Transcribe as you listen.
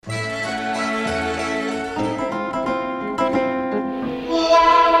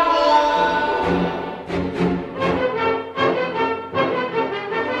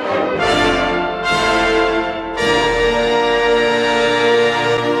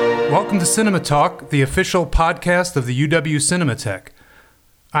Welcome to Cinema Talk, the official podcast of the UW Cinematheque.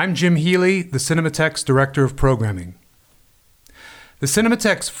 I'm Jim Healy, the Cinematheque's Director of Programming. The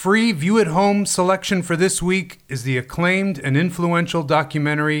Cinematheque's free view-at-home selection for this week is the acclaimed and influential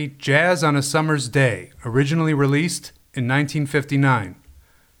documentary Jazz on a Summer's Day, originally released in 1959.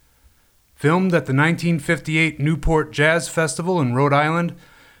 Filmed at the 1958 Newport Jazz Festival in Rhode Island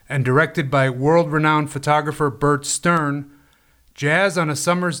and directed by world-renowned photographer Bert Stern, Jazz on a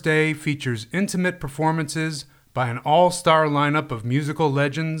Summer's Day features intimate performances by an all-star lineup of musical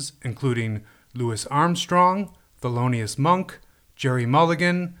legends including Louis Armstrong, Thelonious Monk, Jerry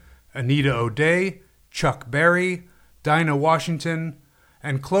Mulligan, Anita O'Day, Chuck Berry, Dinah Washington,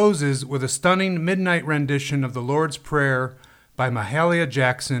 and closes with a stunning midnight rendition of the Lord's Prayer by Mahalia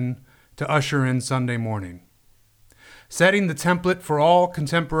Jackson to usher in Sunday morning. Setting the template for all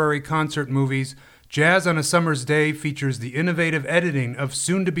contemporary concert movies, Jazz on a Summer's Day features the innovative editing of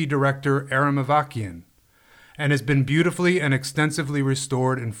soon-to-be director Aram Avakian and has been beautifully and extensively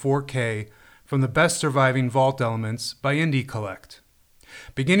restored in 4K from the best surviving vault elements by Indie Collect.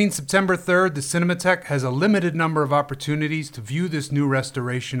 Beginning September 3rd, the Cinematheque has a limited number of opportunities to view this new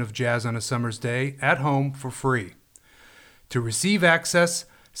restoration of Jazz on a Summer's Day at home for free. To receive access,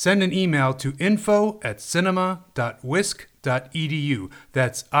 send an email to info@cinema.wisc.edu.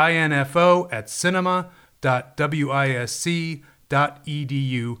 That's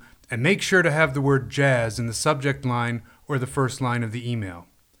info@cinema.wisc.edu, and make sure to have the word jazz in the subject line or the first line of the email.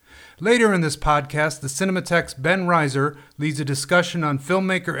 Later in this podcast, the Cinematheque's Ben Reiser leads a discussion on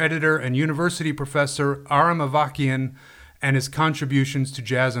filmmaker, editor, and university professor Aram Avakian and his contributions to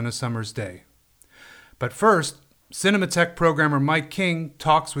Jazz on a Summer's Day. But first, Cinematheque programmer Mike King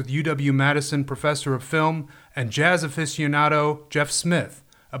talks with UW-Madison professor of film and jazz aficionado Jeff Smith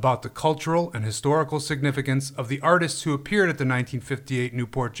about the cultural and historical significance of the artists who appeared at the 1958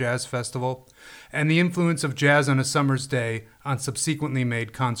 Newport Jazz Festival and the influence of Jazz on a Summer's Day on subsequently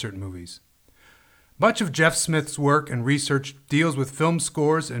made concert movies. Much of Jeff Smith's work and research deals with film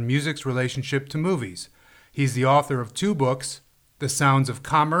scores and music's relationship to movies. He's the author of 2 books, The Sounds of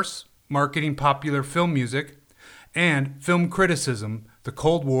Commerce, Marketing Popular Film Music, and Film Criticism, The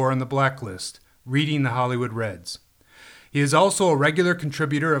Cold War and the Blacklist, Reading the Hollywood Reds. He is also a regular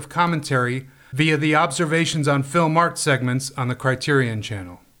contributor of commentary via the Observations on Film Art segments on the Criterion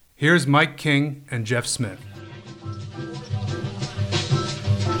Channel. Here's Mike King and Jeff Smith.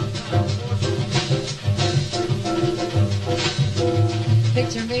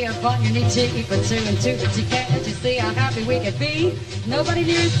 Picture me upon your knee, cheek for 2 and 2, but you can't see how happy we could be. Nobody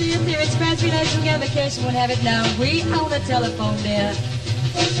near us, dear, express relation, vacation would have it now. We on the telephone there.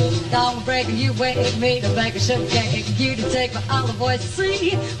 Don't break you wake me to make a sugar cake. You to take my olive voice to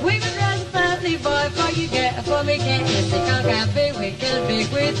see. We would rise a family boy for you get for me can't you see? Can't get big, we get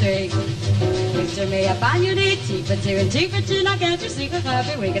big with 3. Picture me upon your knee, cheek for 2 and 2, but you not can't you see how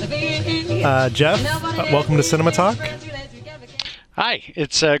happy we gonna be. Jeff, welcome to Cinema Talk. Hi,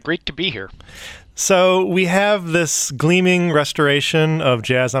 it's great to be here. So we have this gleaming restoration of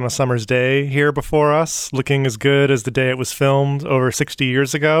Jazz on a Summer's Day here before us, looking as good as the day it was filmed over 60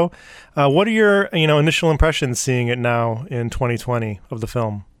 years ago. What are your initial impressions seeing it now in 2020 of the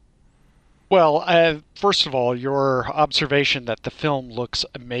film? Well, first of all, your observation that the film looks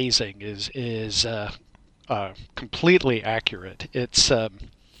amazing is completely accurate. It's a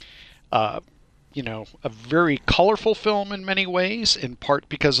very colorful film in many ways, in part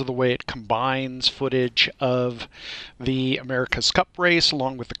because of the way it combines footage of the America's Cup race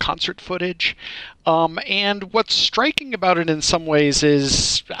along with the concert footage. And what's striking about it in some ways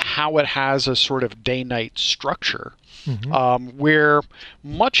is how it has a sort of day-night structure, where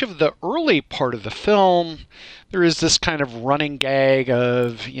much of the early part of the film, there is this kind of running gag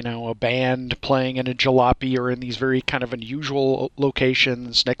of, a band playing in a jalopy or in these very kind of unusual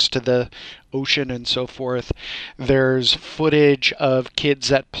locations next to the ocean and so forth. There's footage of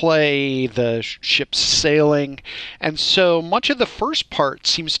kids at play, the ships sailing, and so much of the first part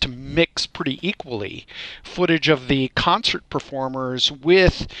seems to mix pretty equally. Footage of the concert performers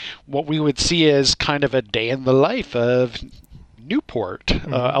with what we would see as kind of a day in the life of Newport,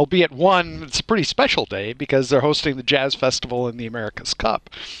 albeit it's a pretty special day because they're hosting the Jazz Festival and the America's Cup.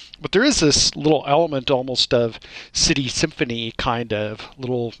 But there is this little element almost of city symphony kind of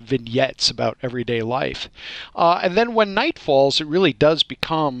little vignettes about everyday life. And then when night falls, it really does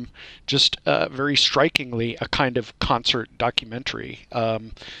become just very strikingly a kind of concert documentary. The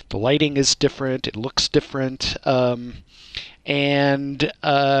lighting is different, it looks different, and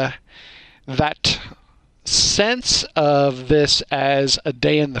that sense of this as a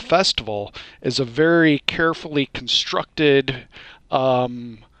day in the festival is a very carefully constructed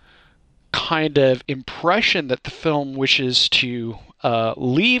kind of impression that the film wishes to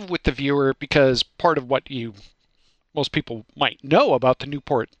leave with the viewer, because part of what most people might know about the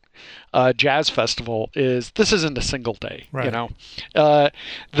Newport Jazz Festival is this isn't a single day. Right. You know,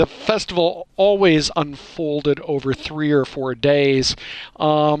 the festival always unfolded over 3 or 4 days,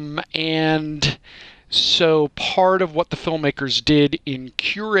 and so part of what the filmmakers did in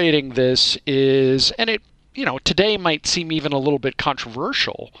curating this is, and it, today might seem even a little bit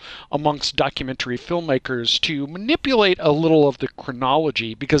controversial amongst documentary filmmakers, to manipulate a little of the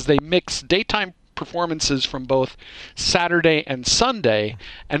chronology, because they mix daytime performances from both Saturday and Sunday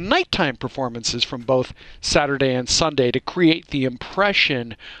and nighttime performances from both Saturday and Sunday to create the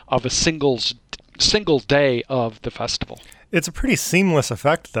impression of a single day of the festival. It's a pretty seamless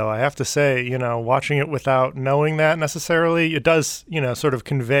effect, though, I have to say. Watching it without knowing that necessarily, it does, sort of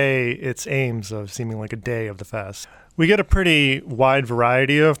convey its aims of seeming like a day of the fest. We get a pretty wide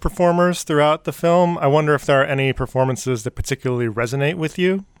variety of performers throughout the film. I wonder if there are any performances that particularly resonate with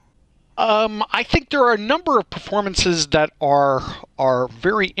you? I think there are a number of performances that are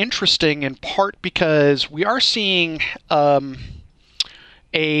very interesting, in part because we are seeing a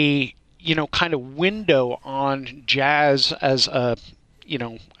kind of window on jazz as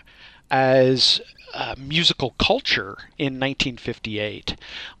musical culture in 1958.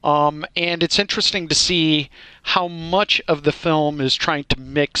 And it's interesting to see how much of the film is trying to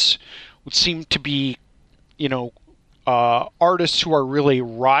mix what seem to be, artists who are really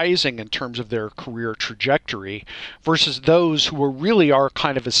rising in terms of their career trajectory versus those who really are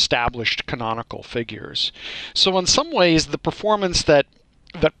kind of established canonical figures. So in some ways, the performance that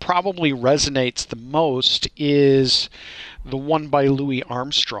probably resonates the most is the one by Louis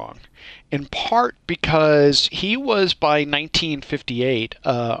Armstrong, in part because he was, by 1958,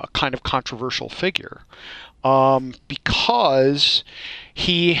 a kind of controversial figure, because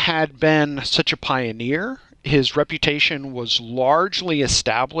he had been such a pioneer. His reputation was largely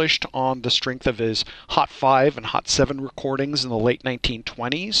established on the strength of his Hot 5 and Hot 7 recordings in the late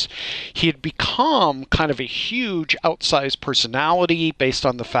 1920s. He had become kind of a huge outsized personality based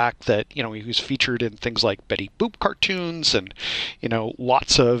on the fact that, he was featured in things like Betty Boop cartoons and,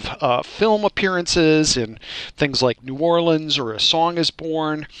 lots of film appearances in things like New Orleans or A Song is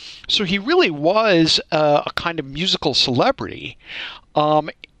Born. So he really was a kind of musical celebrity.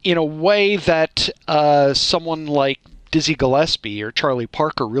 In a way that someone like Dizzy Gillespie or Charlie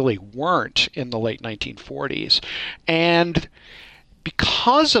Parker really weren't in the late 1940s. And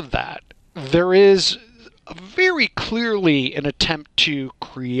because of that, there is very clearly an attempt to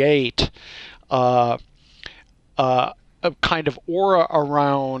create a kind of aura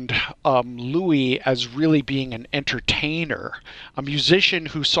around Louis as really being an entertainer, a musician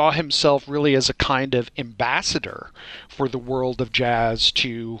who saw himself really as a kind of ambassador for the world of jazz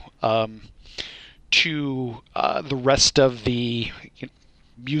to the rest of the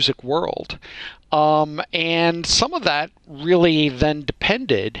music world. And some of that really then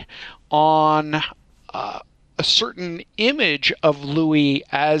depended on a certain image of Louis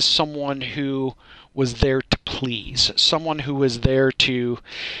as someone who was there to please, someone who was there to,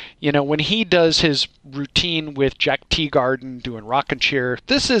 when he does his routine with Jack Teagarden doing Rockin' Chair,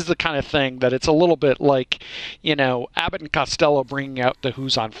 this is the kind of thing that it's a little bit like, Abbott and Costello bringing out the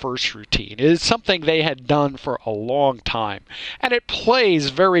Who's on First routine. It is something they had done for a long time, and it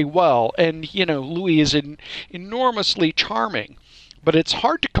plays very well, and, Louis is enormously charming. But it's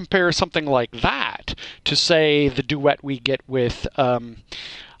hard to compare something like that to, say, the duet we get with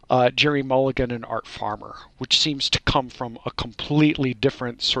Jerry Mulligan and Art Farmer, which seems to come from a completely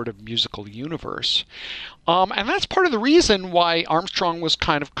different sort of musical universe. And that's part of the reason why Armstrong was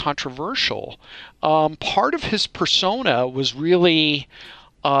kind of controversial. Part of his persona was really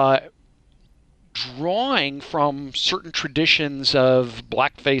drawing from certain traditions of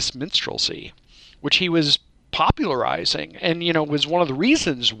blackface minstrelsy, which he was popularizing, and was one of the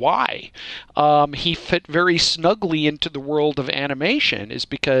reasons why he fit very snugly into the world of animation, is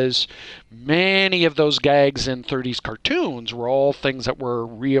because many of those gags in 30s cartoons were all things that were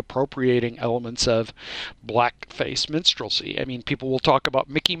reappropriating elements of blackface minstrelsy. I mean, people will talk about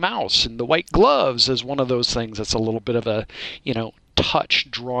Mickey Mouse and the white gloves as one of those things that's a little bit of a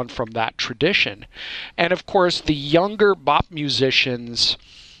touch drawn from that tradition. And of course, the younger bop musicians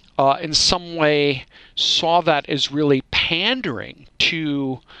in some way saw that as really pandering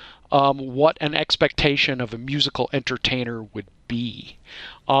to what an expectation of a musical entertainer would be.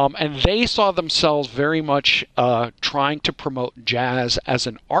 And they saw themselves very much trying to promote jazz as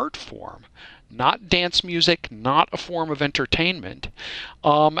an art form, not dance music, not a form of entertainment.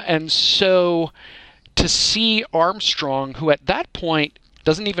 And so to see Armstrong, who at that point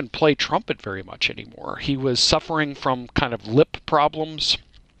doesn't even play trumpet very much anymore. He was suffering from kind of lip problems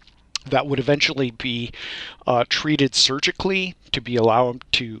that would eventually be treated surgically to be allow him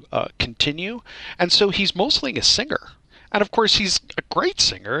to continue. And so he's mostly a singer. And of course, he's a great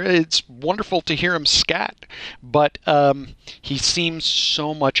singer. It's wonderful to hear him scat, but he seems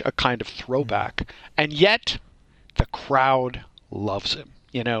so much a kind of throwback. And yet, the crowd loves him.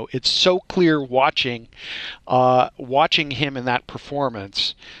 You know, it's so clear watching him in that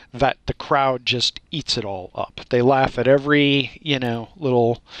performance that the crowd just eats it all up. They laugh at every,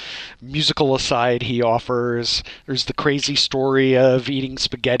 little musical aside he offers. There's the crazy story of eating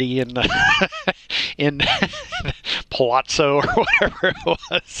spaghetti in in Palazzo or whatever it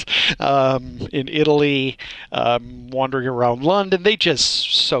was in Italy, wandering around London. They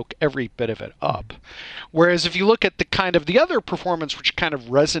just soak every bit of it up. Whereas if you look at the other performance, which kind of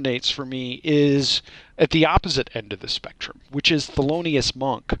resonates for me, is at the opposite end of the spectrum, which is Thelonious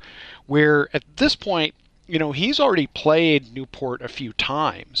Monk, where at this point, he's already played Newport a few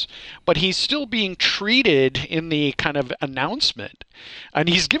times, but he's still being treated in the kind of announcement. And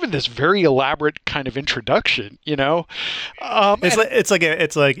he's given this very elaborate kind of introduction, It's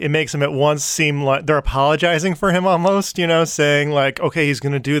like it makes him at once seem like they're apologizing for him almost, saying like, okay, he's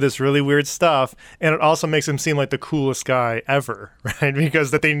going to do this really weird stuff. And it also makes him seem like the coolest guy ever, right?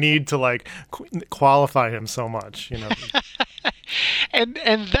 Because that they need to like qualify him so much, And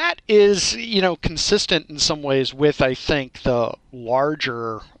that is, consistent in some ways with, I think, the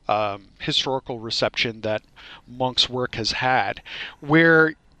larger historical reception that Monk's work has had,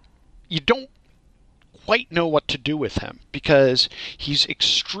 where you don't quite know what to do with him because he's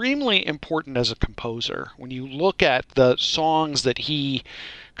extremely important as a composer. When you look at the songs that he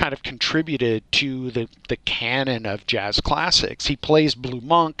kind of contributed to the canon of jazz classics. He plays Blue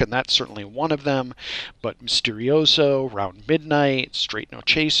Monk, and that's certainly one of them, but Misterioso, Round Midnight, Straight No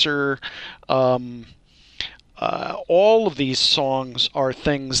Chaser, all of these songs are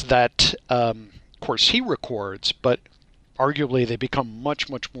things that, of course, he records, but arguably they become much,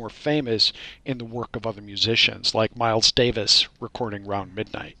 much more famous in the work of other musicians, like Miles Davis recording Round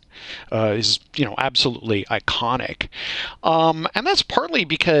Midnight. Is absolutely iconic, and that's partly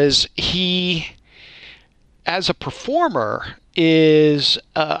because he, as a performer, is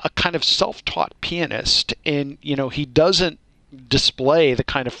a kind of self-taught pianist, and he doesn't display the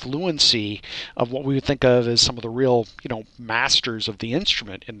kind of fluency of what we would think of as some of the real, masters of the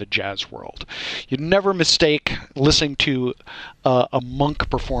instrument in the jazz world. You'd never mistake listening to a Monk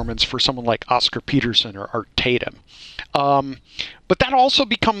performance for someone like Oscar Peterson or Art Tatum. But that also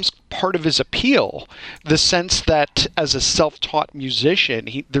becomes part of his appeal, the sense that as a self-taught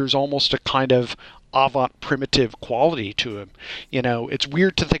musician, there's almost a kind of avant primitive quality to him. It's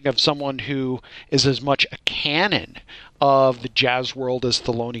weird to think of someone who is as much a canon of the jazz world as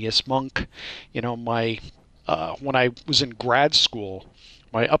Thelonious Monk. When I was in grad school,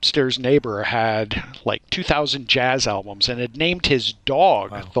 my upstairs neighbor had like 2,000 jazz albums and had named his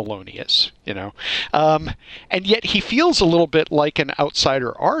dog Thelonious, and yet he feels a little bit like an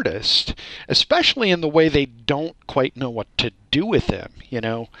outsider artist, especially in the way they don't quite know what to do with him,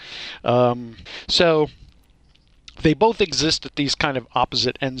 So they both exist at these kind of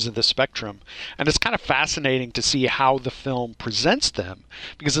opposite ends of the spectrum. And it's kind of fascinating to see how the film presents them,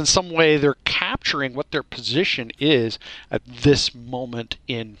 because in some way they're capturing what their position is at this moment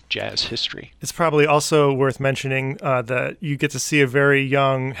in jazz history. It's probably also worth mentioning that you get to see a very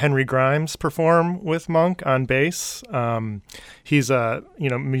young Henry Grimes perform with Monk on bass. He's a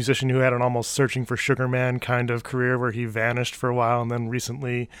musician who had an almost Searching for Sugar Man kind of career where he vanished for a while and then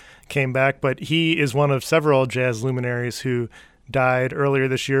recently came back. But he is one of several jazz luminaries who died earlier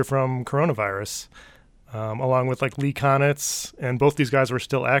this year from coronavirus, along with like Lee Konitz, and both these guys were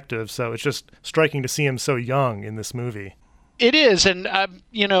still active. So it's just striking to see him so young in this movie. It is, and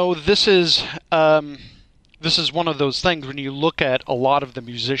this is one of those things when you look at a lot of the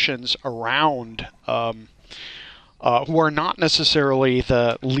musicians around who are not necessarily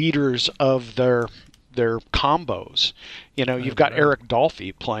the leaders of their combos. You've got Eric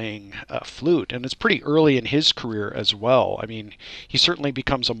Dolphy playing flute, and it's pretty early in his career as well. I mean, he certainly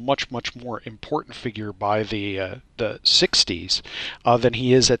becomes a much, much more important figure by the 60s than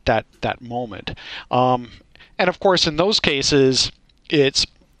he is at that moment. And of course, in those cases, it's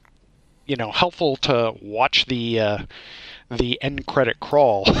helpful to watch the end credit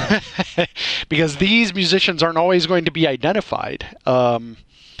crawl because these musicians aren't always going to be identified.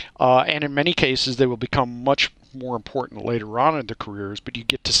 And in many cases, they will become much more important later on in their careers, but you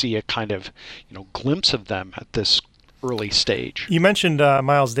get to see a kind of, glimpse of them at this early stage. You mentioned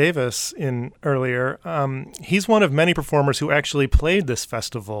Miles Davis in earlier. He's one of many performers who actually played this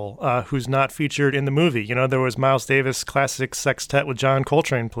festival, who's not featured in the movie. You know, there was Miles Davis Classic Sextet with John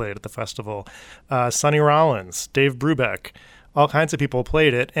Coltrane played at the festival, Sonny Rollins, Dave Brubeck. All kinds of people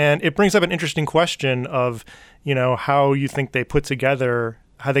played it. And it brings up an interesting question of, you know, how you think they put together,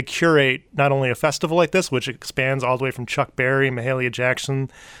 how they curate not only a festival like this, which expands all the way from Chuck Berry, Mahalia Jackson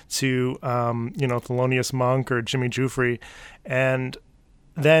to, you know, Thelonious Monk or Jimmy Giuffre, and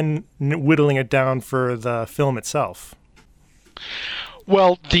then whittling it down for the film itself.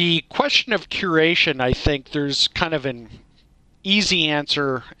 Well, the question of curation, I think there's kind of an easy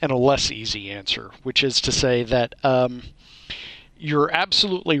answer and a less easy answer, which is to say that you're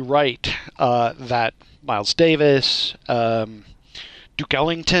absolutely right that Miles Davis, Duke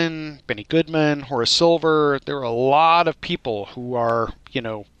Ellington, Benny Goodman, Horace Silver, there are a lot of people who are, you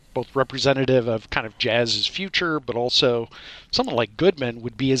know, both representative of kind of jazz's future, but also someone like Goodman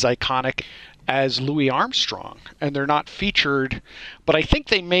would be as iconic as Louis Armstrong, and they're not featured. But I think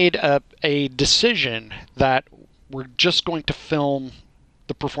they made a decision that we're just going to film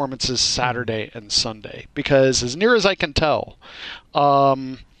the performances Saturday and Sunday, because as near as I can tell,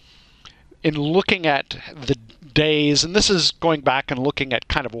 in looking at the days, and this is going back and looking at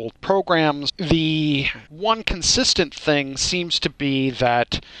kind of old programs, the one consistent thing seems to be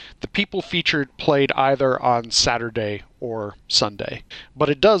that the people featured played either on Saturday or Sunday. But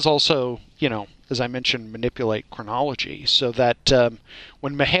it does also, you know, as I mentioned, manipulate chronology so that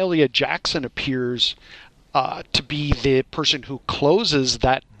when Mahalia Jackson appears to be the person who closes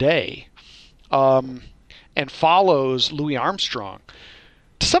that day and follows Louis Armstrong,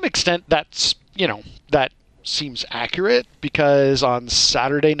 to some extent that's, you know, that seems accurate, because on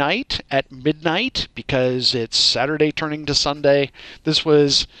Saturday night at midnight, because it's Saturday turning to Sunday, this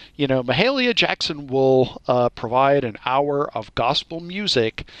was, you know, Mahalia Jackson will provide an hour of gospel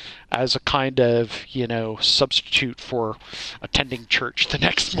music as a kind of, you know, substitute for attending church the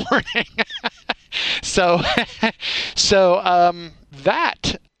next morning. So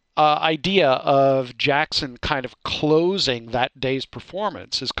that idea of Jackson kind of closing that day's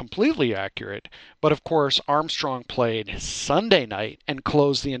performance is completely accurate. But of course, Armstrong played Sunday night and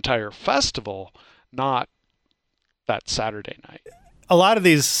closed the entire festival, not that Saturday night. A lot of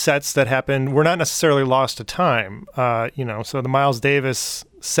these sets that happened were not necessarily lost to time. You know, so the Miles Davis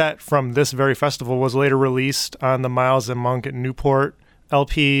set from this very festival was later released on the Miles and Monk at Newport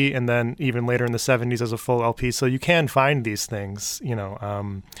LP, and then even later in the 70s as a full LP. So you can find these things, you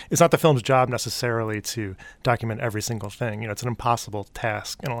know. It's not the film's job necessarily to document every single thing. You know, it's an impossible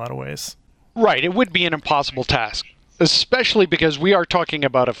task in a lot of ways. Right. It would be an impossible task, especially because we are talking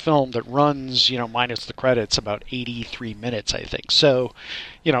about a film that runs, you know, minus the credits, about 83 minutes, I think. So,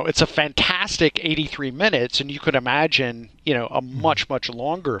 you know, it's a fantastic 83 minutes, and you could imagine, you know, a much, much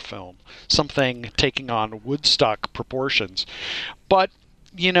longer film, something taking on Woodstock proportions. But,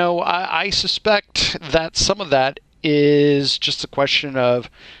 you know, I suspect that some of that is just a question of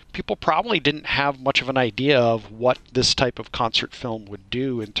people probably didn't have much of an idea of what this type of concert film would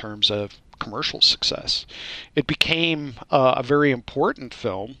do in terms of commercial success. It became a very important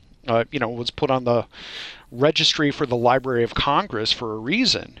film. You know, was put on the registry for the Library of Congress for a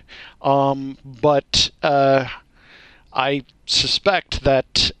reason. But I suspect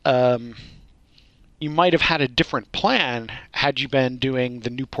that you might have had a different plan had you been doing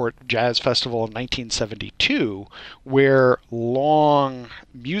the Newport Jazz Festival in 1972, where long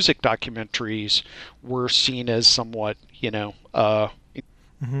music documentaries were seen as somewhat, you know,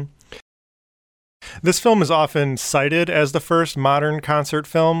 This film is often cited as the first modern concert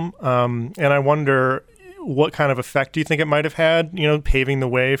film, and I wonder what kind of effect do you think it might have had, you know, paving the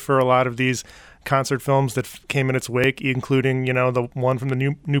way for a lot of these concert films that came in its wake, including, you know, the one from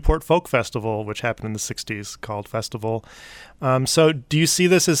the Newport Folk Festival, which happened in the 60s, called Festival. So do you see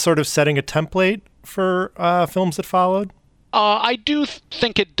this as sort of setting a template for films that followed? I do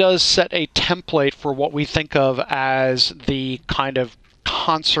think it does set a template for what we think of as the kind of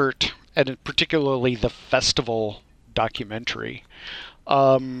concert, and particularly the festival documentary.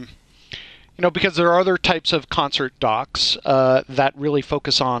 You know, because there are other types of concert docs that really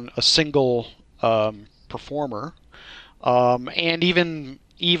focus on a single performer, and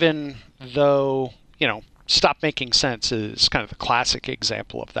even though, you know, Stop Making Sense is kind of the classic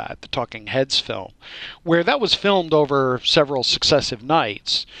example of that, the Talking Heads film, where that was filmed over several successive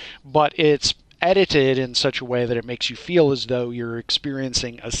nights, but it's edited in such a way that it makes you feel as though you're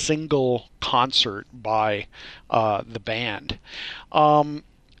experiencing a single concert by the band.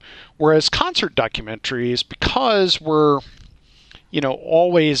 Whereas concert documentaries, because we're,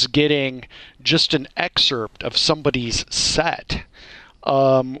 always getting just an excerpt of somebody's set,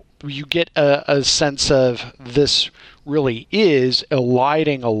 you get a sense of this really is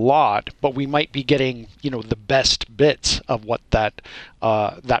eliding a lot, but we might be getting, the best bits of what that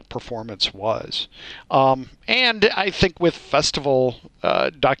performance was. And I think with festival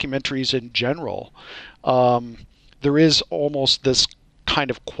documentaries in general, there is almost this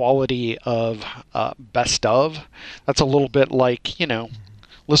kind of quality of best of. That's a little bit like,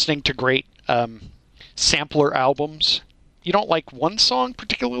 listening to great sampler albums. You don't like one song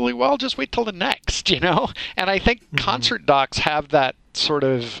particularly well, just wait till the next, And I think concert docs have that sort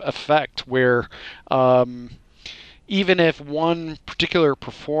of effect where even if one particular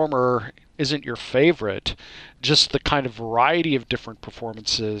performer isn't your favorite, just the kind of variety of different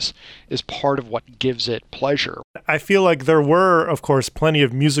performances is part of what gives it pleasure. I feel like there were, of course, plenty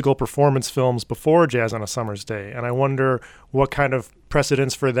of musical performance films before Jazz on a Summer's Day, and I wonder what kind of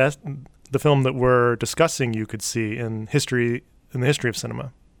precedents for that, the film that we're discussing, you could see in the history of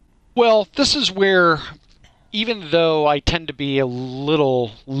cinema. Well, this is where, even though I tend to be a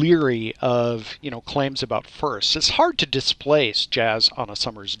little leery of, claims about firsts, it's hard to displace Jazz on a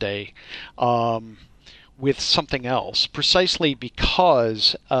Summer's Day with something else, precisely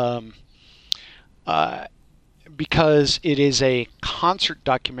because it is a concert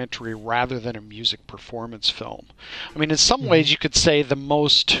documentary rather than a music performance film. I mean, in some ways, you could say the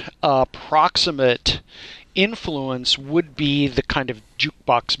most proximate influence would be the kind of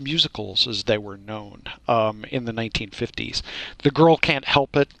jukebox musicals as they were known in the 1950s. The Girl Can't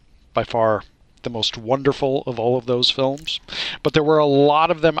Help It, by far the most wonderful of all of those films. But there were a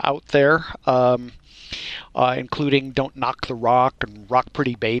lot of them out there, including Don't Knock the Rock and Rock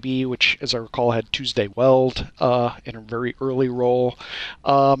Pretty Baby, which, as I recall, had Tuesday Weld in a very early role.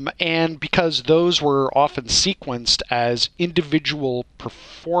 And because those were often sequenced as individual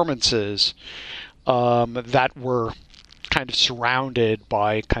performances that were kind of surrounded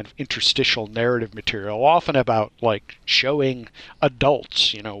by kind of interstitial narrative material, often about like showing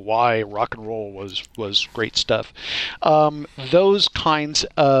adults, why rock and roll was great stuff. Those kinds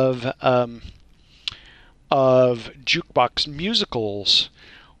of jukebox musicals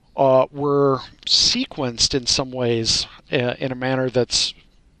were sequenced in some ways in a manner that's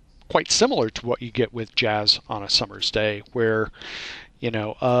quite similar to what you get with Jazz on a Summer's Day, where,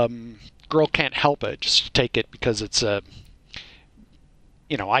 Girl Can't Help It, just take it because it's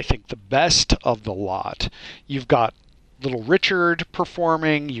I think the best of the lot. You've got Little Richard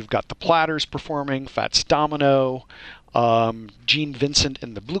performing, you've got the Platters performing, Fats Domino, Gene Vincent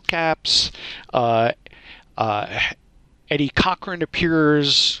and the Blue Caps, Eddie Cochran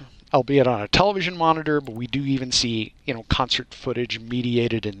appears, albeit on a television monitor, but we do even see, concert footage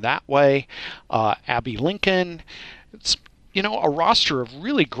mediated in that way. Abbey Lincoln. It's, a roster of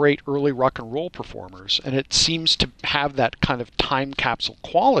really great early rock and roll performers, and it seems to have that kind of time capsule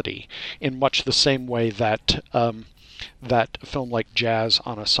quality in much the same way that that a film like Jazz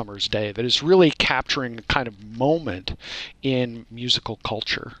on a Summer's Day, that is really capturing a kind of moment in musical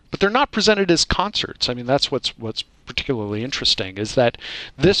culture. But they're not presented as concerts. I mean, that's what's particularly interesting, is that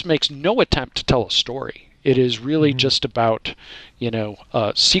this makes no attempt to tell a story. It is really just about,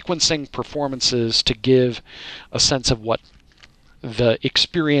 sequencing performances to give a sense of what the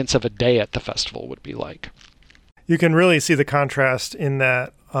experience of a day at the festival would be like. You can really see the contrast in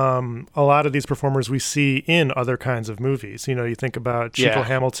that a lot of these performers we see in other kinds of movies. You think about Chico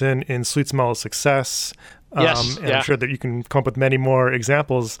Hamilton in Sweet Smell of Success. I'm sure that you can come up with many more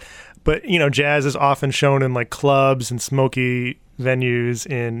examples. But, jazz is often shown in like clubs and smoky venues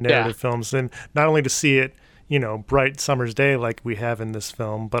in narrative films. And not only to see it, bright summer's day like we have in this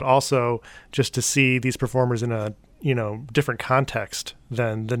film, but also just to see these performers in a, different context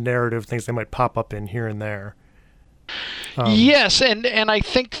than the narrative things they might pop up in here and there. Yes, and I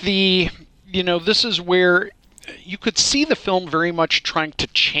think this is where you could see the film very much trying to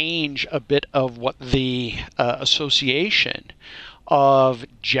change a bit of what the association of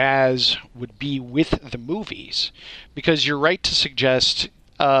jazz would be with the movies, because you're right to suggest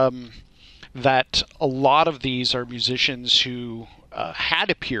that a lot of these are musicians who had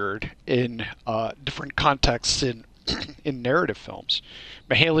appeared in different contexts in narrative films.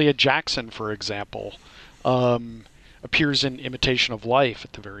 Mahalia Jackson, for example, appears in Imitation of Life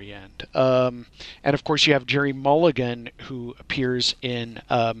at the very end. And of course you have Jerry Mulligan, who appears in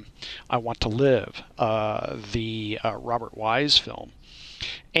I Want to Live, the Robert Wise film.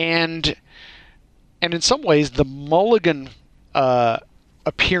 And in some ways the Mulligan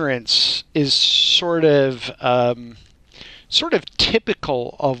appearance is sort of sort of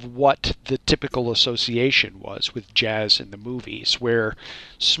typical of what the typical association was with jazz in the movies, where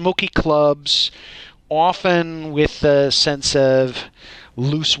smoky clubs, often with a sense of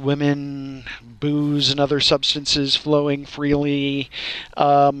loose women, booze, and other substances flowing freely.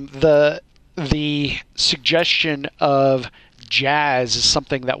 The suggestion of jazz is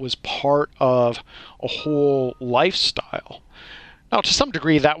something that was part of a whole lifestyle. Now, to some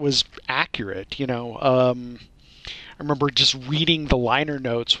degree, that was accurate. I remember just reading the liner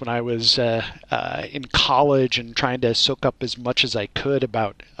notes when I was in college and trying to soak up as much as I could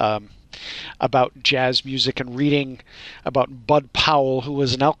about jazz music, and reading about Bud Powell, who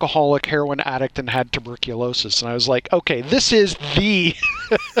was an alcoholic, heroin addict, and had tuberculosis. And I was like, okay, this is the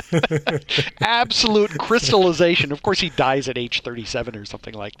absolute crystallization. Of course, he dies at age 37 or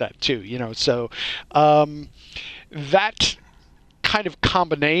something like that, too. So that kind of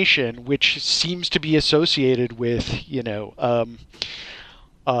combination, which seems to be associated with,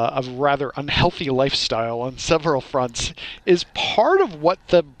 a rather unhealthy lifestyle on several fronts, is part of what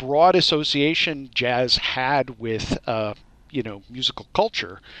the broad association jazz had with, musical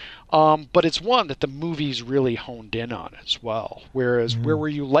culture. But it's one that the movies really honed in on as well. Whereas, where were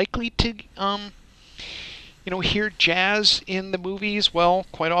you likely to, hear jazz in the movies? Well,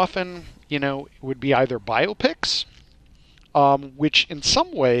 quite often, it would be either biopics, which in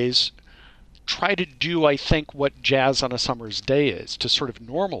some ways try to do, I think, what Jazz on a Summer's Day is, to sort of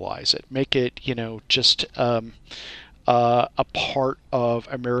normalize it, make it, just a part of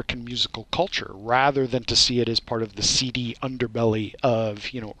American musical culture, rather than to see it as part of the seedy underbelly of,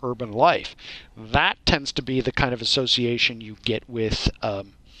 urban life. That tends to be the kind of association you get with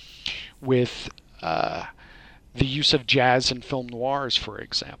the use of jazz in film noirs, for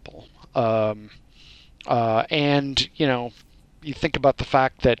example. And, you think about the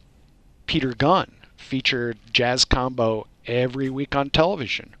fact that Peter Gunn featured Jazz Combo every week on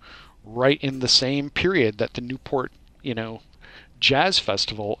television, right in the same period that the Newport, Jazz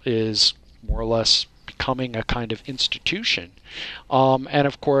Festival is more or less becoming a kind of institution. And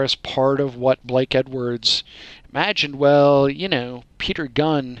of course, part of what Blake Edwards imagined, Peter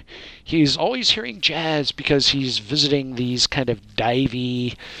Gunn, he's always hearing jazz because he's visiting these kind of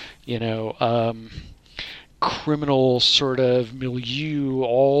divey, criminal sort of milieu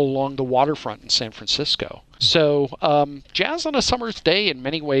all along the waterfront in San Francisco. So Jazz on a Summer's Day in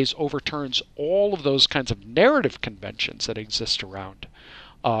many ways overturns all of those kinds of narrative conventions that exist around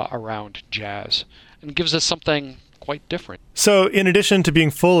jazz, and gives us something quite different. So in addition to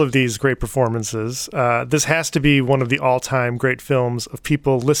being full of these great performances, this has to be one of the all-time great films of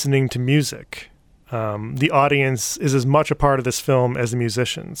people listening to music. The audience is as much a part of this film as the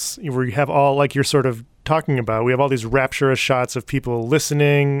musicians. We have all, like you're sort of talking about, we have all these rapturous shots of people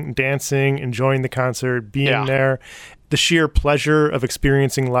listening, dancing, enjoying the concert, being there. The sheer pleasure of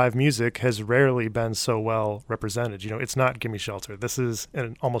experiencing live music has rarely been so well represented. It's not Gimme Shelter. This is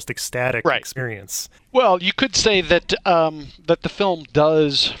an almost ecstatic experience. Well, you could say that that the film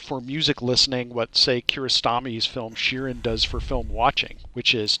does for music listening what, say, Kiarostami's film Sheeran does for film watching,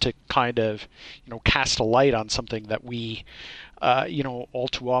 which is to kind of, cast a light on something that we, all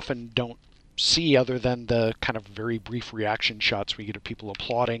too often don't see, other than the kind of very brief reaction shots we get of people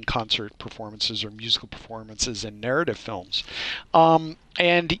applauding concert performances or musical performances in narrative films.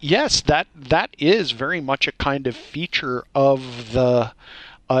 And yes, that is very much a kind of feature of the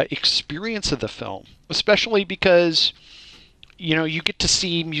experience of the film, especially because you get to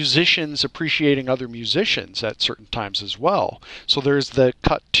see musicians appreciating other musicians at certain times as well. So there's the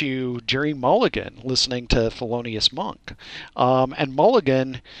cut to Jerry Mulligan listening to Thelonious Monk, and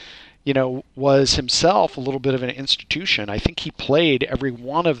Mulligan was himself a little bit of an institution. I think he played every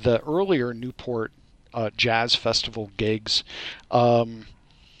one of the earlier Newport Jazz Festival gigs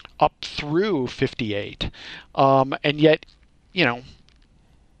up through 58. And yet,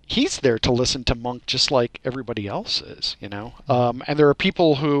 he's there to listen to Monk just like everybody else is, And there are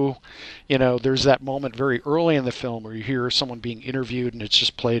people who, there's that moment very early in the film where you hear someone being interviewed and it's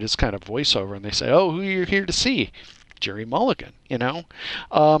just played as kind of voiceover, and they say, "Oh, who are you here to see?" Jerry Mulligan,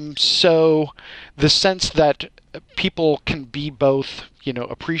 So the sense that people can be both,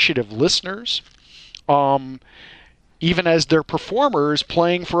 appreciative listeners, even as they're performers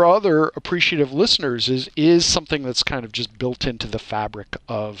playing for other appreciative listeners, is something that's kind of just built into the fabric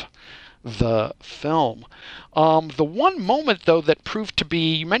of the film. The one moment, though, that proved to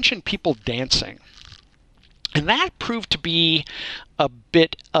be, you mentioned people dancing. And that proved to be a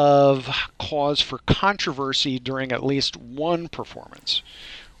bit of cause for controversy during at least one performance,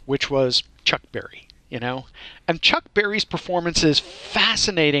 which was Chuck Berry. you know? And Chuck Berry's performance is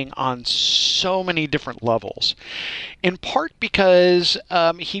fascinating on so many different levels, in part because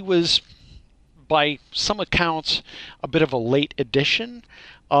he was, by some accounts, a bit of a late addition.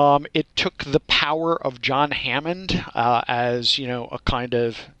 It took the power of John Hammond as, a kind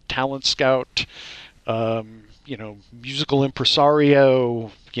of talent scout, musical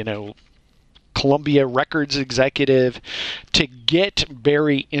impresario, Columbia Records executive, to get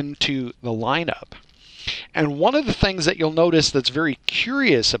Berry into the lineup. And one of the things that you'll notice that's very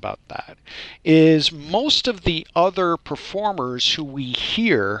curious about that is most of the other performers who we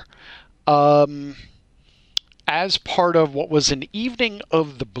hear as part of what was an evening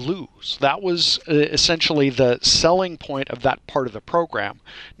of the blues. That was essentially the selling point of that part of the program.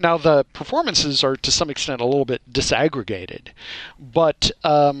 Now, the performances are to some extent a little bit disaggregated, but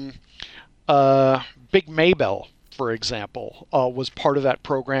Big Maybelle, for example, was part of that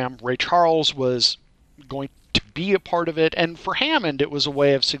program. Ray Charles was going to be a part of it, and for Hammond, it was a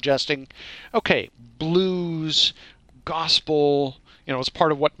way of suggesting, okay, blues, gospel, it's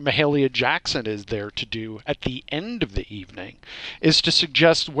part of what Mahalia Jackson is there to do at the end of the evening, is to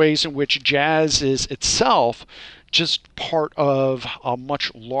suggest ways in which jazz is itself just part of a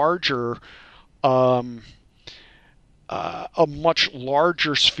much larger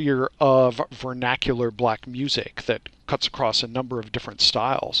sphere of vernacular black music that cuts across a number of different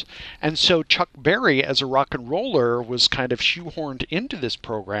styles. And so Chuck Berry, as a rock and roller, was kind of shoehorned into this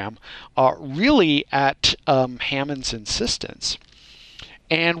program, really at Hammond's insistence.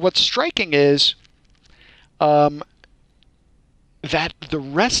 And what's striking is that the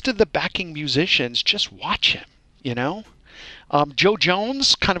rest of the backing musicians just watch him, Joe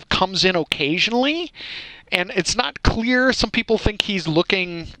Jones kind of comes in occasionally, and it's not clear. Some people think he's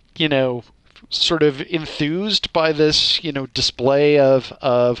looking, sort of enthused by this, display of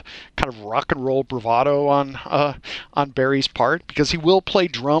kind of rock and roll bravado on Berry's part, because he will play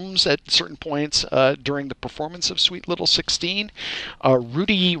drums at certain points during the performance of Sweet Little 16.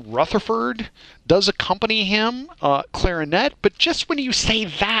 Rudy Rutherford does accompany him, clarinet, but just when you say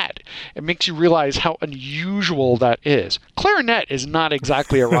that, it makes you realize how unusual that is. Clarinet is not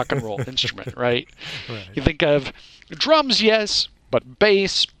exactly a rock and roll instrument, right? You think of drums, yes, but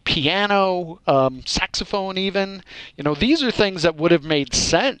bass, piano, saxophone even, these are things that would have made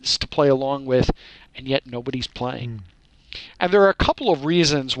sense to play along with, and yet nobody's playing. And there are a couple of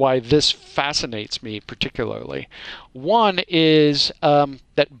reasons why this fascinates me particularly. One is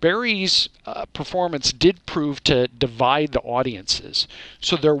that Berry's performance did prove to divide the audiences.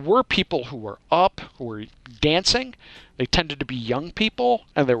 So there were people who were up, who were dancing. They tended to be young people,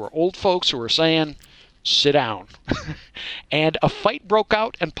 and there were old folks who were saying, sit down. And a fight broke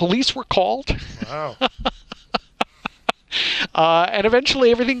out and police were called. Wow. And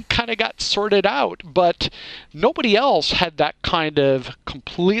eventually everything kind of got sorted out, but nobody else had that kind of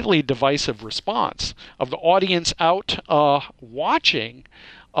completely divisive response of the audience out watching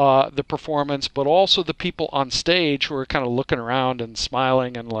the performance, but also the people on stage who are kind of looking around and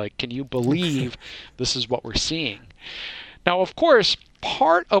smiling and like, can you believe this is what we're seeing? Now, of course,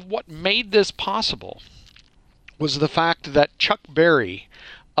 part of what made this possible was the fact that Chuck Berry,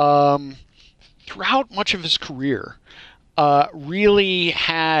 throughout much of his career, really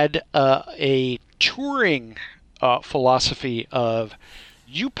had a touring philosophy of,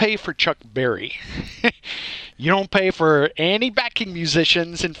 you pay for Chuck Berry. You don't pay for any backing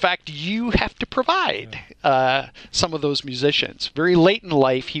musicians. In fact, you have to provide some of those musicians. Very late in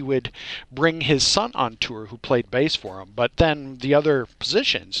life, he would bring his son on tour who played bass for him. But then the other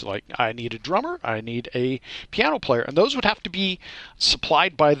positions, like I need a drummer, I need a piano player, and those would have to be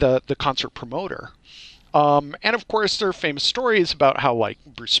supplied by the concert promoter. And of course, there are famous stories about how like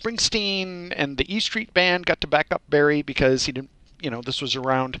Bruce Springsteen and the E Street Band got to back up Berry because he didn't, this was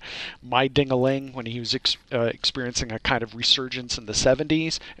around My Ding-a-Ling when he was experiencing a kind of resurgence in the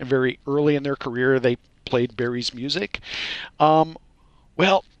 70s, and very early in their career they played Berry's music.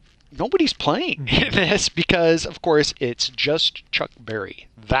 Well, nobody's playing in this because, of course, it's just Chuck Berry.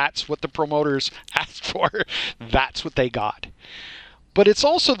 That's what the promoters asked for. That's what they got. But it's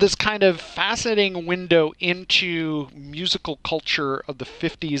also this kind of fascinating window into musical culture of the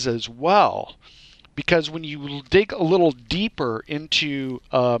 50s as well. Because when you dig a little deeper into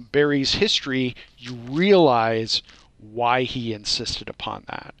Berry's history, you realize why he insisted upon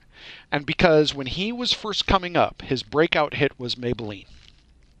that. And because when he was first coming up, his breakout hit was Maybelline.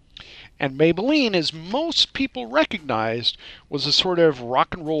 And Maybelline, as most people recognized, was a sort of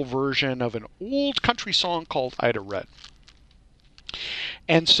rock and roll version of an old country song called Ida Red.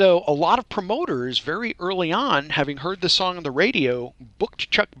 And so a lot of promoters very early on, having heard the song on the radio,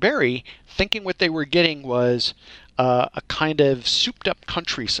 booked Chuck Berry thinking what they were getting was a kind of souped up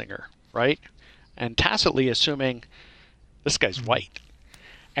country singer, right? And tacitly assuming this guy's white.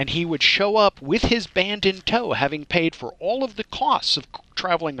 And he would show up with his band in tow, having paid for all of the costs of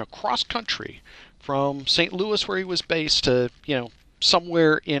traveling across country from St. Louis, where he was based, to,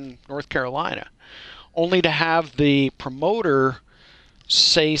 somewhere in North Carolina, only to have the promoter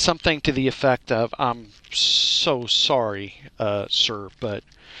say something to the effect of, "I'm so sorry, sir, but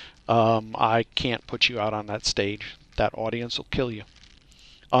I can't put you out on that stage. That audience will kill you."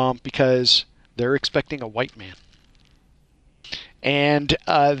 Because they're expecting a white man. And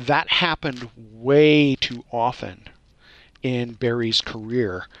that happened way too often in Berry's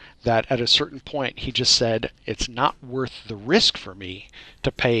career, that at a certain point he just said, it's not worth the risk for me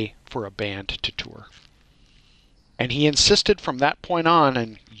to pay for a band to tour. And he insisted from that point on,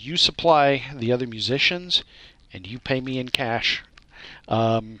 and you supply the other musicians and you pay me in cash.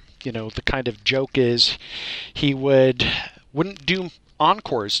 The kind of joke is he wouldn't do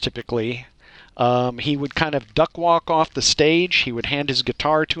encores typically. He would kind of duck walk off the stage. He would hand his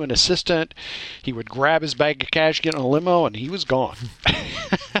guitar to an assistant. He would grab his bag of cash, get in a limo, and he was gone.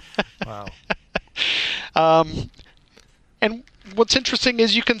 Wow. And what's interesting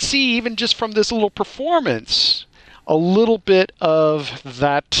is you can see, even just from this little performance, a little bit of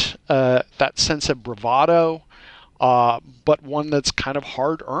that sense of bravado, but one that's kind of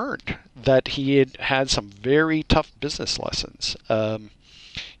hard-earned, that he had had some very tough business lessons.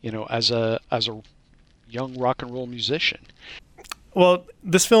 As a young rock and roll musician. Well,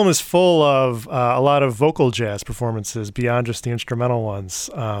 this film is full of a lot of vocal jazz performances beyond just the instrumental ones,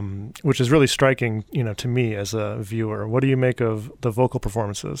 which is really striking, to me as a viewer. What do you make of the vocal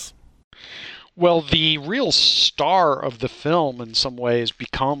performances? Well, the real star of the film in some ways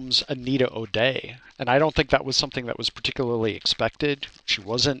becomes Anita O'Day. And I don't think that was something that was particularly expected. She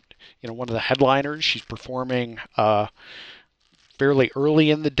wasn't, one of the headliners. She's performing fairly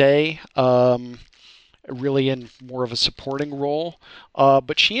early in the day, really in more of a supporting role.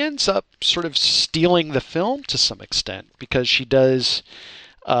 But she ends up sort of stealing the film to some extent, because she does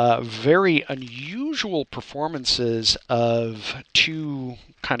very unusual performances of two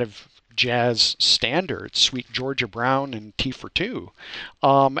kind of jazz standards, Sweet Georgia Brown and Tea for Two.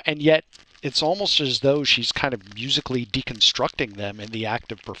 And yet it's almost as though she's kind of musically deconstructing them in the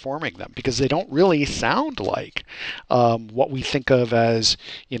act of performing them, because they don't really sound like what we think of as,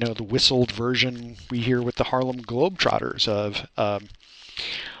 the whistled version we hear with the Harlem Globetrotters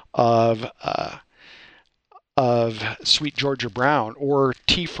of Sweet Georgia Brown, or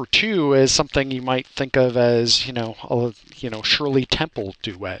Tea for Two as something you might think of as, a Shirley Temple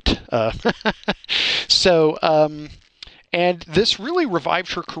duet. And this really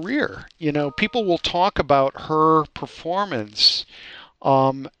revived her career. People will talk about her performance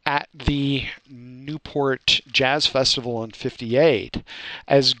at the Newport Jazz Festival in '58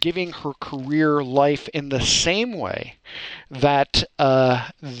 as giving her career life in the same way that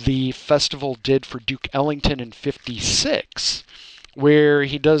the festival did for Duke Ellington in '56, where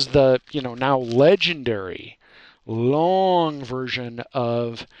he does the, now legendary long version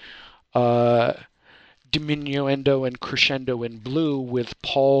of Diminuendo and Crescendo in Blue, with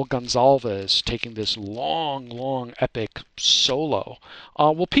Paul Gonsalves taking this long epic solo.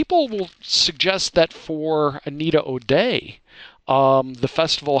 Well, people will suggest that for Anita O'Day, the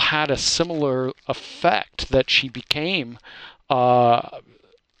festival had a similar effect, that she became on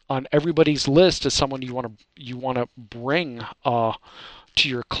everybody's list as someone you want to bring to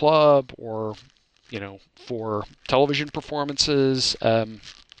your club, or for television performances.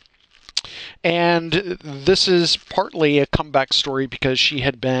 And this is partly a comeback story because she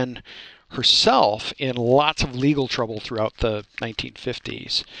had been herself in lots of legal trouble throughout the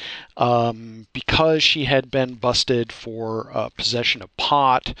 1950s, because she had been busted for possession of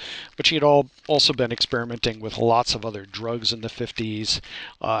pot, but she had also been experimenting with lots of other drugs in the 50s,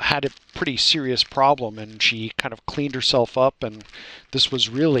 had a pretty serious problem, and she kind of cleaned herself up, and this was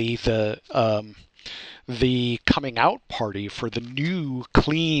really the coming out party for the new,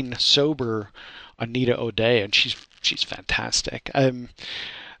 clean, sober Anita O'Day, and she's fantastic.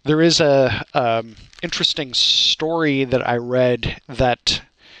 There is a interesting story that I read that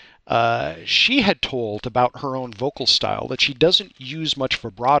she had told about her own vocal style, that she doesn't use much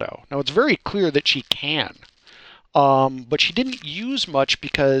vibrato. Now, it's very clear that she can, but she didn't use much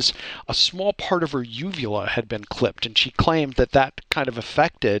because a small part of her uvula had been clipped, and she claimed that kind of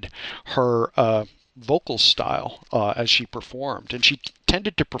affected her vocal style as she performed. And she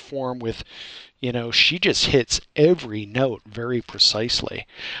tended to perform with, she just hits every note very precisely.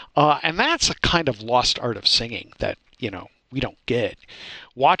 And that's a kind of lost art of singing that, we don't get.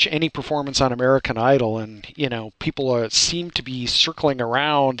 Watch any performance on American Idol and, people seem to be circling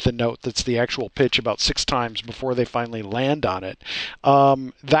around the note that's the actual pitch about 6 times before they finally land on it.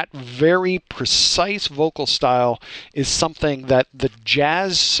 That very precise vocal style is something that the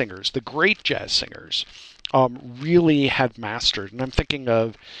jazz singers, the great jazz singers, really had mastered. And I'm thinking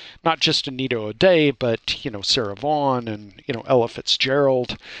of not just Anita O'Day, but, Sarah Vaughan and, Ella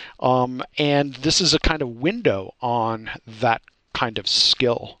Fitzgerald. And this is a kind of window on that kind of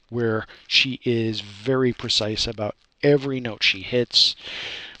skill where she is very precise about every note she hits.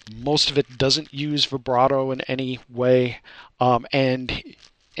 Most of it doesn't use vibrato in any way. And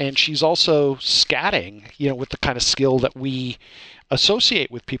she's also scatting, with the kind of skill that we associate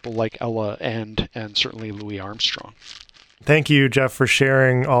with people like Ella and certainly Louis Armstrong. Thank you, Jeff, for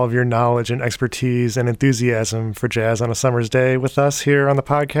sharing all of your knowledge and expertise and enthusiasm for Jazz on a Summer's Day with us here on the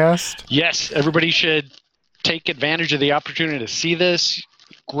podcast. Yes, everybody should take advantage of the opportunity to see this.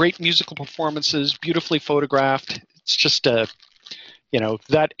 Great musical performances, beautifully photographed. It's just that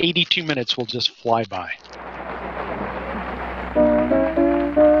 82 minutes will just fly by.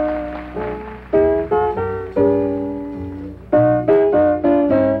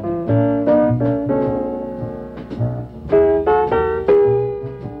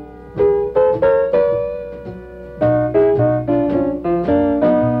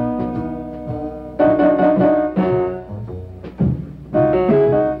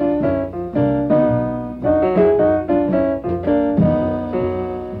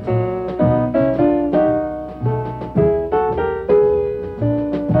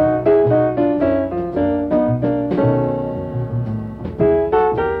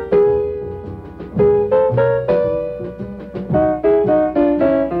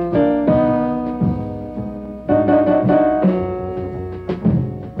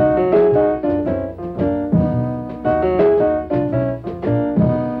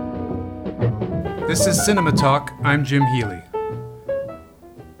 This is Cinema Talk. I'm Jim Healy.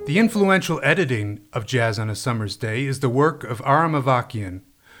 The influential editing of Jazz on a Summer's Day is the work of Aram Avakian,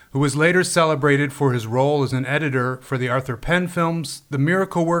 who was later celebrated for his role as an editor for the Arthur Penn films The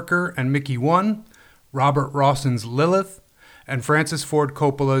Miracle Worker and Mickey 1, Robert Rawson's Lilith, and Francis Ford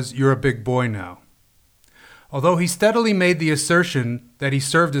Coppola's You're a Big Boy Now. Although he steadily made the assertion that he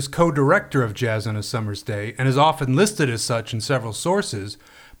served as co-director of Jazz on a Summer's Day and is often listed as such in several sources,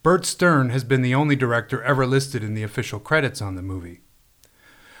 Bert Stern has been the only director ever listed in the official credits on the movie.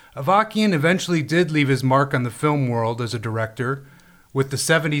 Avakian eventually did leave his mark on the film world as a director with the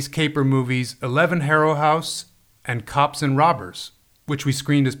 70s caper movies 11 Harrow House and Cops and Robbers, which we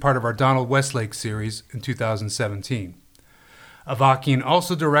screened as part of our Donald Westlake series in 2017. Avakian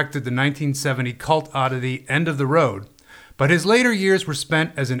also directed the 1970 cult oddity End of the Road, but his later years were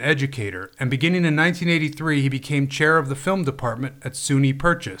spent as an educator, and beginning in 1983 he became chair of the film department at SUNY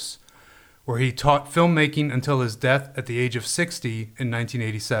Purchase, where he taught filmmaking until his death at the age of 60 in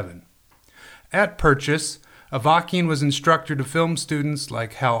 1987. At Purchase, Avakian was instructor to film students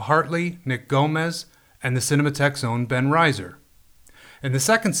like Hal Hartley, Nick Gomez, and the Cinematheque's own Ben Reiser. In the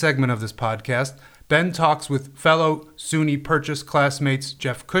second segment of this podcast, Ben talks with fellow SUNY Purchase classmates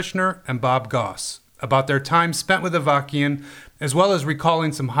Jeff Kushner and Bob Goss about their time spent with Avakian, as well as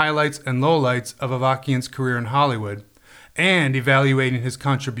recalling some highlights and lowlights of Avakian's career in Hollywood, and evaluating his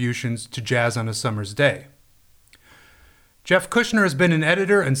contributions to Jazz on a Summer's Day. Jeff Kushner has been an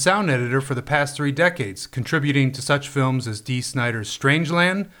editor and sound editor for the past 3 decades, contributing to such films as Dee Snider's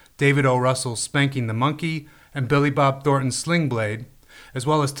Strangeland, David O. Russell's Spanking the Monkey, and Billy Bob Thornton's Sling Blade, as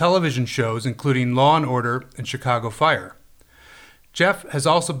well as television shows including Law & Order and Chicago Fire. Jeff has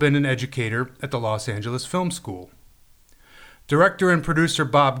also been an educator at the Los Angeles Film School. Director and producer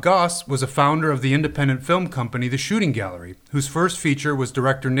Bob Goss was a founder of the independent film company The Shooting Gallery, whose first feature was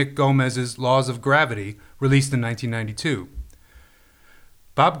director Nick Gomez's Laws of Gravity, released in 1992.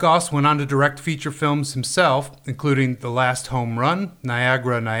 Bob Goss went on to direct feature films himself, including The Last Home Run,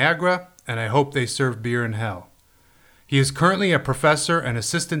 Niagara, Niagara, and I Hope They Serve Beer in Hell. He is currently a professor and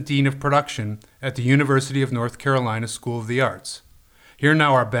assistant dean of production at the University of North Carolina School of the Arts. Here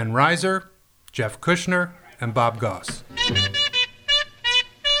now are Ben Reiser, Jeff Kushner, and Bob Goss.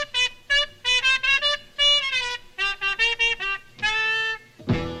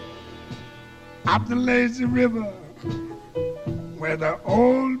 Up the lazy river where the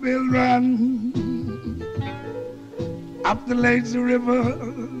old mill run, up the lazy river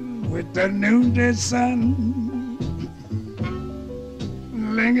with the noonday sun,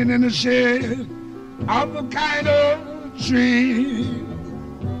 laying in the shed of a kind of tree.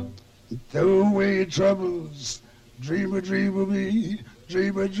 Throw away your troubles, dream a dream of me,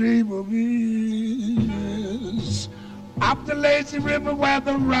 dream a dream of me. Yes. Up the lazy river where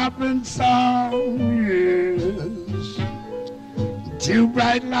the robin song, yes. Two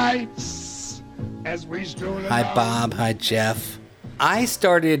bright lights as we stroll along. Hi, Bob. Hi, Jeff. I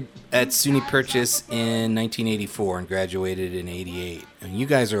started at SUNY Purchase in 1984 and graduated in 88. And you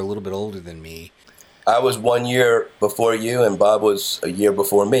guys are a little bit older than me. I was 1 year before you, and Bob was a year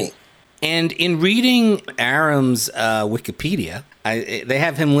before me. And in reading Aram's Wikipedia, they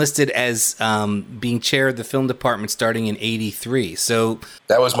have him listed as being chair of the film department starting in 83. So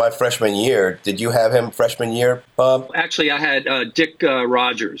that was my freshman year. Did you have him freshman year, Bob? Actually, I had Dick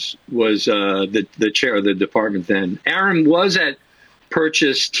Rogers was the chair of the department then. Aram was at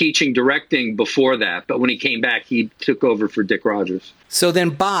Purchase teaching directing before that, but when he came back, he took over for Dick Rogers. So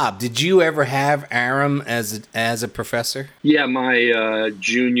then, Bob, did you ever have Aram as a professor? Yeah, my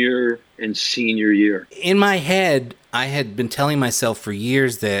junior and senior year. In my head, I had been telling myself for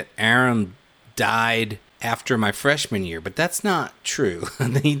years that Aram died after my freshman year, but that's not true.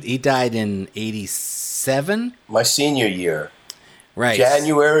 He died in 87? My senior year. Right.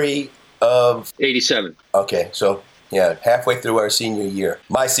 January of... 87. Okay, so... yeah, halfway through our senior year.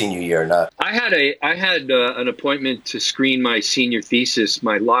 My senior year, not... I had an appointment to screen my senior thesis,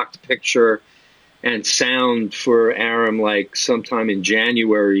 my locked picture and sound for Aram, like sometime in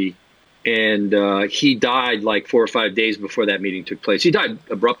January. And he died like 4 or 5 days before that meeting took place. He died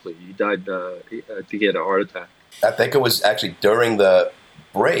abruptly. He died, I think he had a heart attack. I think it was actually during the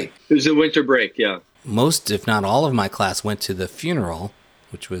break. It was the winter break, yeah. Most, if not all of my class went to the funeral,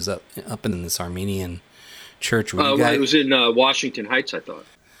 which was up in this Armenian church. Well, it was in Washington Heights, I thought.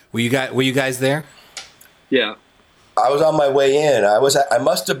 Were you guys there? Yeah. I was on my way in. I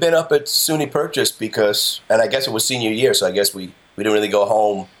must have been up at SUNY Purchase because, and I guess it was senior year, so I guess we didn't really go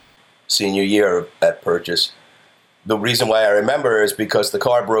home senior year at Purchase. The reason why I remember is because the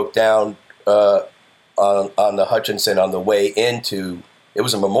car broke down on the Hutchinson on the way into, it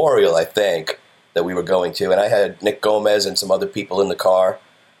was a memorial, I think, that we were going to, and I had Nick Gomez and some other people in the car.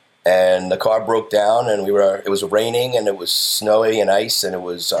 And the car broke down, and it was raining, and it was snowy and ice, and it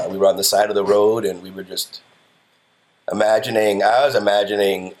was we were on the side of the road, and we were just I was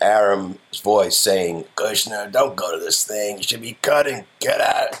imagining Aram's voice saying, "Kushner, don't go to this thing. You should be cutting. Get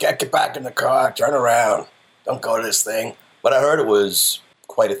out. Get back in the car. Turn around. Don't go to this thing." But I heard it was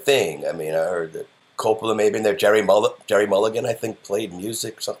quite a thing. I mean, I heard that Coppola maybe in there. Jerry Mulligan, I think, played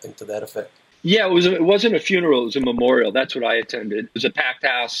music, something to that effect. Yeah, it wasn't a funeral. It was a memorial. That's what I attended. It was a packed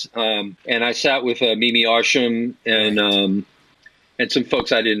house, and I sat with Mimi Arsham and some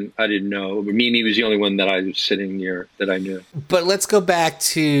folks I didn't know. But Mimi was the only one that I was sitting near that I knew. But let's go back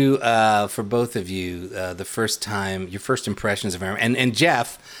to for both of you the first time, your first impressions of Aram, and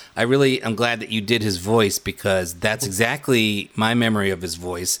Jeff. I'm glad that you did his voice because that's exactly my memory of his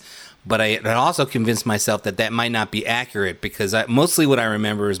voice. But I also convinced myself that might not be accurate because mostly what I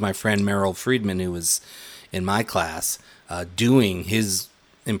remember is my friend Merrill Friedman, who was in my class, doing his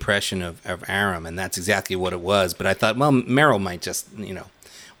impression of Aram, and that's exactly what it was. But I thought, well, Merrill might just,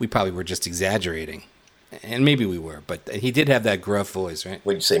 we probably were just exaggerating. And maybe we were, but he did have that gruff voice, right?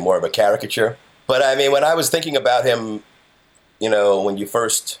 Would you say more of a caricature? But I mean, when I was thinking about him, when you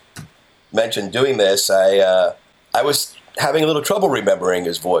first mentioned doing this, I was having a little trouble remembering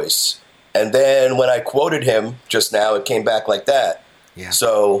his voice. And then when I quoted him just now, it came back like that. Yeah.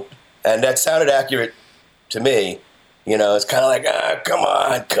 So, and that sounded accurate to me. It's kind of like, come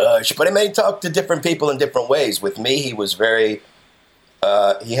on, Kush. But he may talk to different people in different ways. With me, he was very,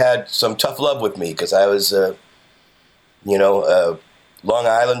 he had some tough love with me because I was, a Long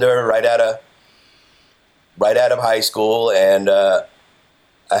Islander right out of high school. And,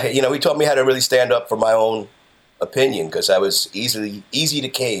 he taught me how to really stand up for my own opinion because I was easy to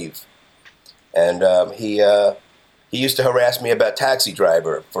cave. And he used to harass me about Taxi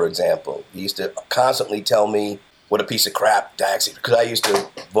Driver, for example. He used to constantly tell me what a piece of crap Taxi, because I used to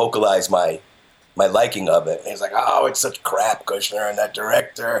vocalize my liking of it. And he's like, "Oh, it's such crap, Kushner, and that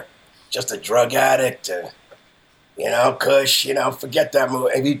director, just a drug addict, and Kush, forget that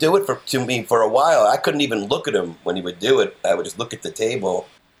movie." And he'd do it to me for a while. I couldn't even look at him when he would do it. I would just look at the table.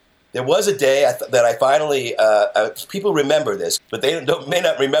 There was a day that I finally, people remember this, but they may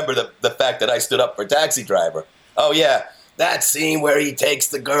not remember the fact that I stood up for Taxi Driver. Oh, yeah, that scene where he takes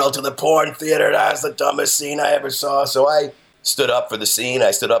the girl to the porn theater, that's the dumbest scene I ever saw. So I stood up for the scene.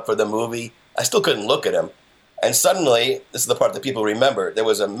 I stood up for the movie. I still couldn't look at him. And suddenly, this is the part that people remember, there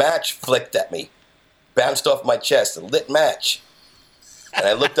was a match flicked at me, bounced off my chest, a lit match. And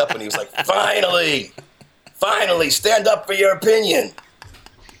I looked up and he was like, finally, stand up for your opinion.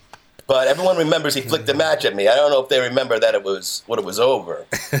 But everyone remembers he flicked the match at me. I don't know if they remember that it was over,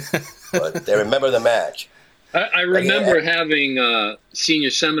 but they remember the match. I remember having a senior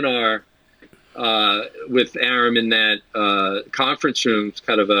seminar with Aram in that conference room. It's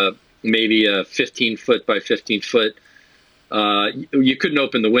kind of maybe a 15-foot by 15-foot. You couldn't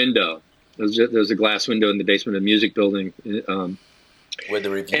open the window. There was a glass window in the basement of the music building. Where the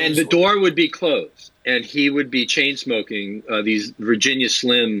reviews and the door would be closed, and he would be chain smoking these Virginia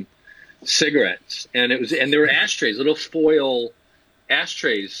Slim cigarettes, and there were ashtrays, little foil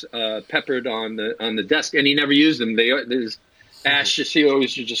ashtrays peppered on the desk, and he never used them. There's ash, he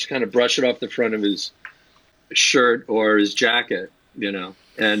always just kind of brush it off the front of his shirt or his jacket,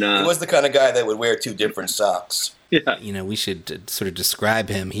 And he was the kind of guy that would wear two different socks. Yeah, we should sort of describe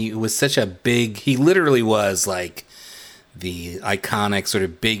him. He was such a big. He literally was like the iconic sort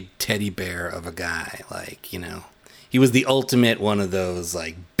of big teddy bear of a guy. He was the ultimate one of those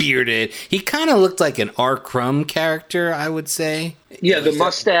bearded. He kind of looked like an R. Crumb character, I would say. Yeah, the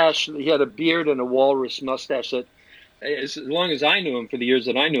mustache. He had a beard and a walrus mustache that, as long as I knew him, for the years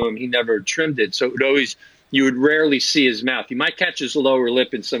that I knew him, he never trimmed it. So you would rarely see his mouth. You might catch his lower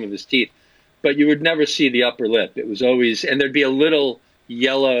lip and some of his teeth, but you would never see the upper lip. It was always, and there'd be a little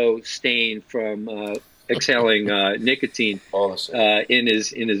yellow stain from exhaling nicotine in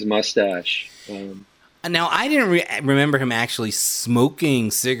his mustache. Now, I didn't remember him actually smoking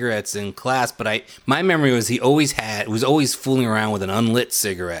cigarettes in class, but my memory was he was always fooling around with an unlit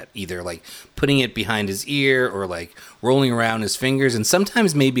cigarette, either putting it behind his ear or rolling around his fingers, and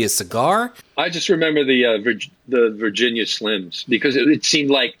sometimes maybe a cigar. I just remember the Virginia Slims, because it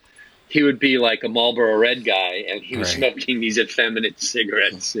seemed like he would be like a Marlboro Red guy, and he was smoking these effeminate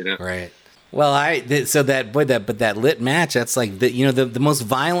cigarettes, Right. Well, that lit match, that's the most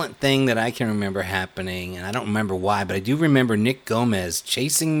violent thing that I can remember happening, and I don't remember why, but I do remember Nick Gomez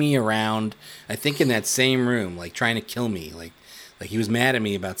chasing me around, I think in that same room, trying to kill me, like he was mad at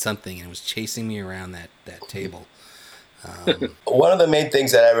me about something and was chasing me around that table. One of the main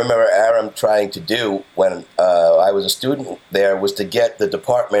things that I remember Aram trying to do when I was a student there was to get the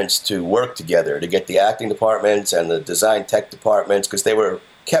departments to work together, to get the acting departments and the design tech departments, because they were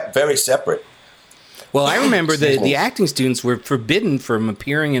kept very separate. Well, I remember the acting students were forbidden from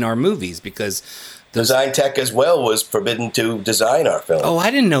appearing in our movies because design tech as well was forbidden to design our film. Oh,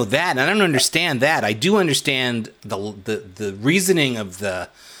 I didn't know that. I don't understand that. I do understand the reasoning of the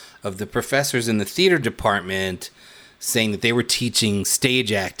professors in the theater department saying that they were teaching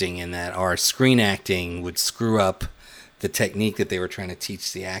stage acting and that our screen acting would screw up the technique that they were trying to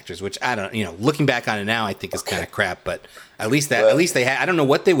teach the actors, which I don't, looking back on it now, I think is kind of crap, but at least they had, I don't know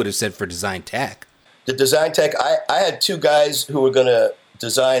what they would have said for design tech. The design tech, I had two guys who were going to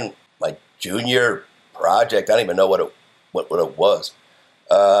design my junior project. I don't even know what it was.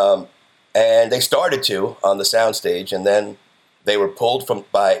 And they started to on the soundstage, and then they were pulled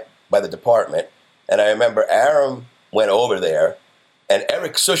by the department. And I remember Aram went over there, and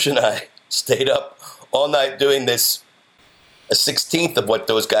Eric Sush and I stayed up all night doing this, a 16th of what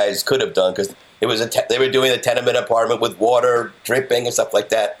those guys could have done, because it was they were doing a tenement apartment with water dripping and stuff like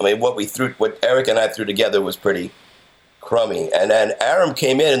that. I mean, what Eric and I threw together was pretty crummy. And then Aram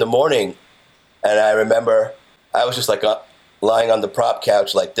came in the morning, and I remember I was just lying on the prop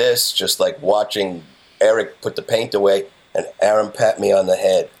couch like this, just watching Eric put the paint away, and Aram pat me on the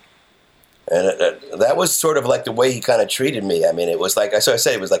head. And that was sort of the way he kind of treated me. I mean, it was I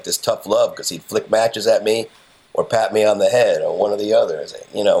said, it was this tough love, because he'd flick matches at me or pat me on the head or one or the other.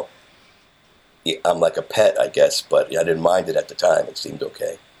 I'm like a pet, I guess, but I didn't mind it at the time. It seemed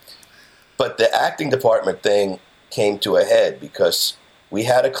okay. But the acting department thing came to a head because we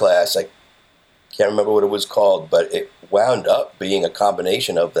had a class, I can't remember what it was called, but it wound up being a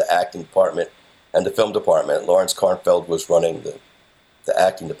combination of the acting department and the film department. Lawrence Kornfeld was running the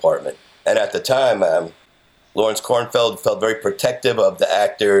acting department. And at the time, Lawrence Kornfeld felt very protective of the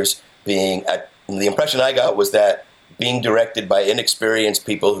actors being, the impression I got was that being directed by inexperienced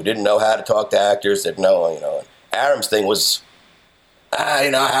people who didn't know how to talk to actors, didn't know, Aram's thing was,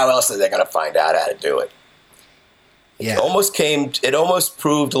 how else are they going to find out how to do it? Yeah. It almost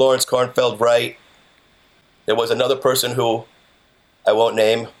proved Lawrence Kornfeld right. There was another person who I won't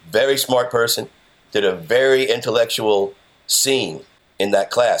name, very smart person, did a very intellectual scene in that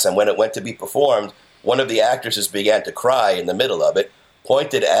class. And when it went to be performed, one of the actresses began to cry in the middle of it,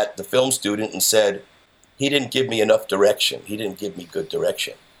 pointed at the film student and said, "He didn't give me enough direction. He didn't give me good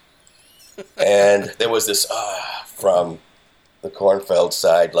direction." And there was this, from the Kornfeld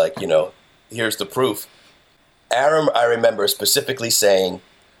side, here's the proof. Aram, I remember specifically saying,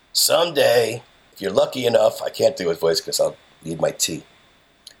 someday, if you're lucky enough, I can't do his voice because I'll need my tea.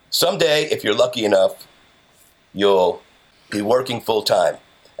 Someday, if you're lucky enough, you'll be working full-time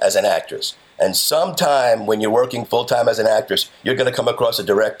as an actress. And sometime when you're working full-time as an actress, you're going to come across a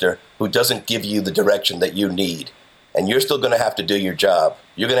director who doesn't give you the direction that you need. And you're still going to have to do your job.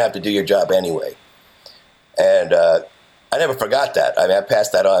 You're going to have to do your job anyway. And I never forgot that. I mean, I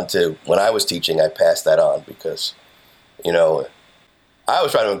passed that on to, when I was teaching, I passed that on because, you know, I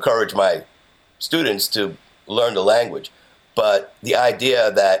was trying to encourage my students to learn the language. But the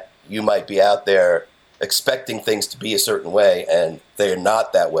idea that you might be out there expecting things to be a certain way and they're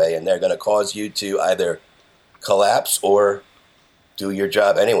not that way and they're going to cause you to either collapse or do your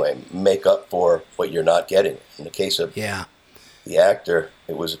job anyway, make up for what you're not getting. In the case of the actor,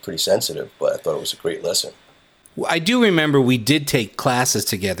 it was pretty sensitive, but I thought it was a great lesson. I do remember we did take classes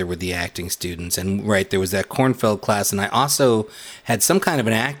together with the acting students, and there was that Kornfeld class, and I also had some kind of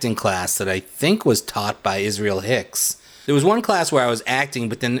an acting class that I think was taught by Israel Hicks. There was one class where I was acting,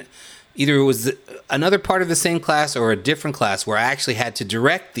 but then either it was another part of the same class or a different class where I actually had to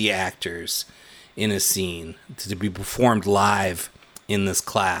direct the actors in a scene to be performed live in this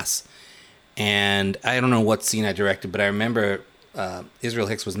class. And I don't know what scene I directed, but I remember Israel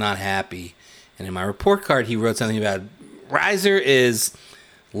Hicks was not happy. And in my report card, he wrote something about Reiser is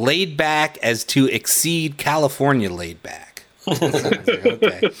laid back as to exceed California laid back. So I was like,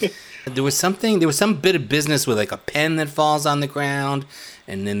 okay. There was some bit of business with like a pen that falls on the ground,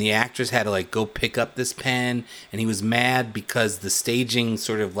 and then the actress had to like go pick up this pen, and he was mad because the staging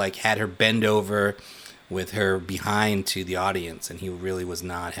sort of like had her bend over with her behind to the audience, and he really was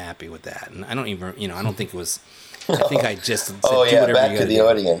not happy with that. And I don't even, I don't think it was. I think I just said, back to the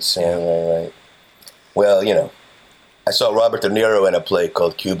audience. Yeah. Right. Well, I saw Robert De Niro in a play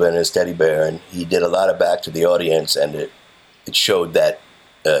called Cuba and his Teddy Bear, and he did a lot of back to the audience, and it showed that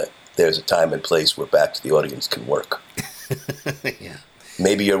there's a time and place where back to the audience can work. Yeah.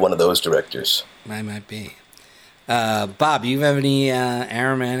 Maybe you're one of those directors. I might be. Bob, you have any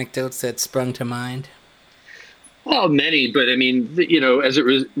Aram anecdotes that sprung to mind? Well, many, but I mean, as it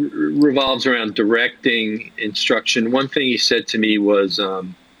revolves around directing instruction, one thing he said to me was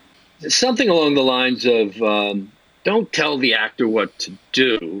something along the lines of, don't tell the actor what to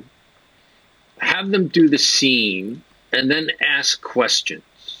do, have them do the scene, and then ask questions.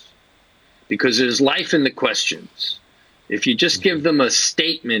 Because there's life in the questions. If you just give them a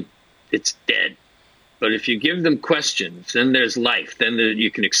statement, it's dead. But if you give them questions, then there's life. Then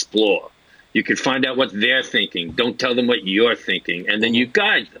you can explore. You can find out what they're thinking. Don't tell them what you're thinking. And then you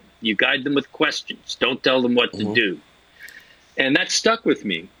guide them. You guide them with questions. Don't tell them what to do. And that stuck with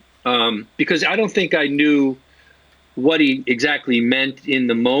me because I don't think I knew what he exactly meant in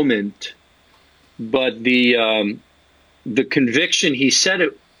the moment. But the conviction he said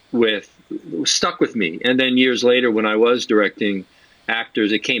it with stuck with me. And then years later, when I was directing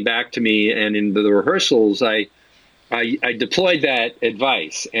actors, it came back to me. And in the rehearsals, I deployed that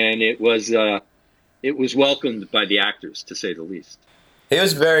advice, and it was welcomed by the actors, to say the least. He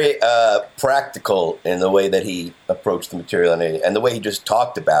was very practical in the way that he approached the material and the way he just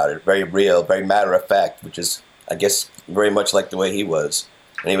talked about it. Very real, very matter of fact, which is, I guess, very much like the way he was.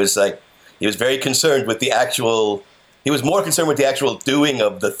 And he was very concerned with the actual. He was more concerned with the actual doing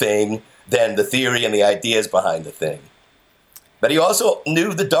of the thing than the theory and the ideas behind the thing. But he also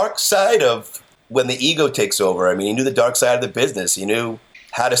knew the dark side of when the ego takes over. I mean, he knew the dark side of the business. He knew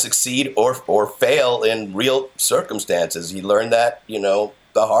how to succeed or fail in real circumstances. He learned that, the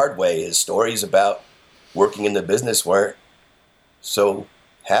hard way. His stories about working in the business weren't so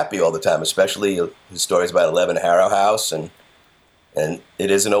happy all the time, especially his stories about 11 Harrow House. And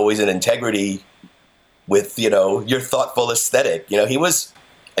it isn't always an integrity with, your thoughtful aesthetic. He was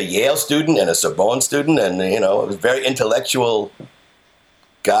a Yale student and a Sorbonne student and, was a very intellectual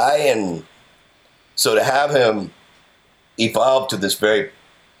guy. And so to have him evolve to this very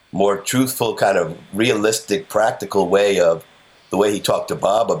more truthful, kind of realistic, practical way of the way he talked to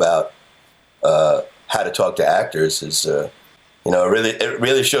Bob about how to talk to actors is, it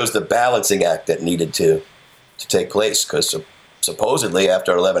really shows the balancing act that needed to take place. Because supposedly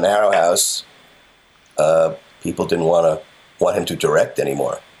after 11 Harrow House, people didn't want him to direct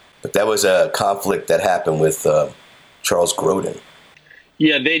anymore. But that was a conflict that happened with Charles Grodin.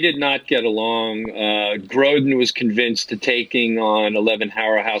 Yeah, they did not get along. Grodin was convinced to taking on 11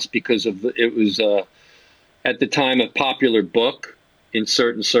 Harrow House because it was at the time a popular book in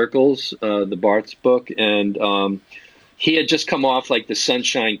certain circles, the Barthes book, and he had just come off like the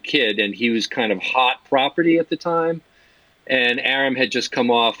Sunshine Kid, and he was kind of hot property at the time. And Aram had just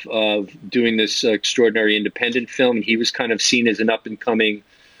come off of doing this extraordinary independent film, and he was kind of seen as an up-and-coming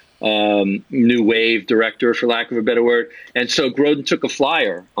new wave director, for lack of a better word. And so Grodin took a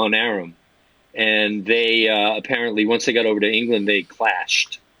flyer on Aram, and they apparently, once they got over to England, they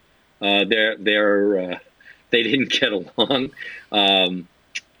clashed. They didn't get along, and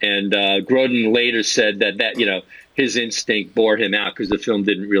Grodin later said that his instinct bore him out because the film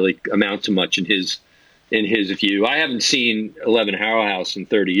didn't really amount to much in his view. I haven't seen 11 Harrow House in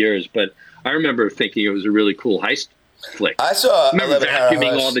 30 years, but I remember thinking it was a really cool heist flick. I saw I remember 11 Harrow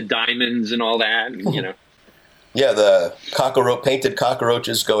vacuuming House. all the diamonds and all that, and, Yeah, the painted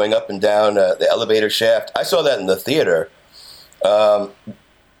cockroaches going up and down the elevator shaft. I saw that in the theater.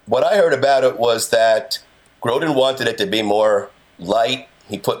 What I heard about it was that Grodin wanted it to be more light.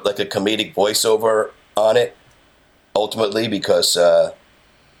 He put like a comedic voiceover on it, ultimately, because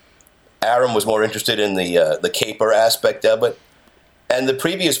Aram was more interested in the caper aspect of it. And the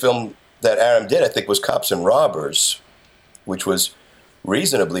previous film that Aram did, I think, was Cops and Robbers, which was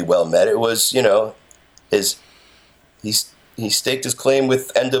reasonably well met. It was, he staked his claim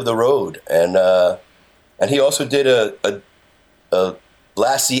with End of the Road, and he also did a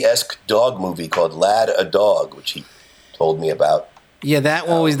Lassie-esque dog movie called Lad a Dog, which he told me about. Yeah, that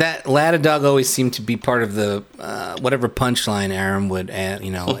Lad a Dog always seemed to be part of the whatever punchline Aram would add,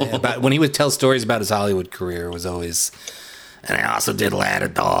 about when he would tell stories about his Hollywood career was always, and I also did Lad a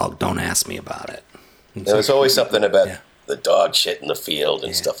Dog. Don't ask me about it. There was always something about the dog shit in the field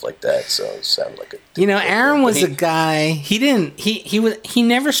and stuff like that. So it sounded like a. Aram was a guy. He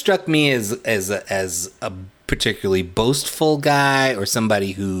never struck me as a particularly boastful guy or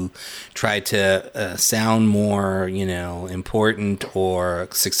somebody who tried to sound more, important or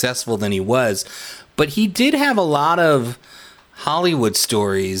successful than he was. But he did have a lot of Hollywood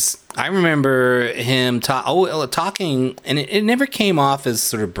stories. I remember him talking, and it never came off as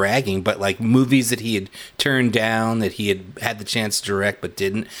sort of bragging, but like movies that he had turned down, that he had the chance to direct but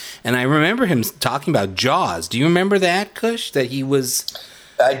didn't. And I remember him talking about Jaws. Do you remember that, Kush? That he was...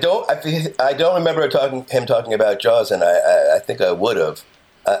 I don't remember him talking about Jaws, and I think I would have.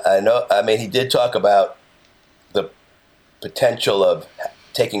 I know. I mean, he did talk about the potential of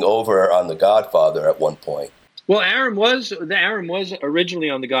taking over on The Godfather at one point. Well, Aram was originally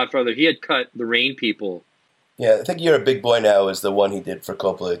on The Godfather. He had cut The Rain People. Yeah, I think You're a Big Boy Now is the one he did for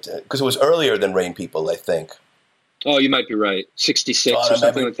Coppola, because it was earlier than Rain People, I think. Oh, you might be right. 66 or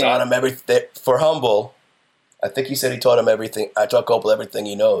something like that. Taught him everything. For Humble, I think he said he taught him everything. I taught Coppola everything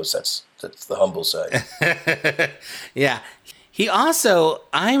he knows. That's the humble side. Yeah. He also,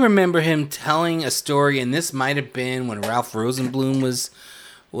 I remember him telling a story, and this might have been when Ralph Rosenblum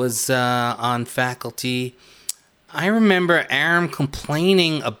was on faculty. I remember Aram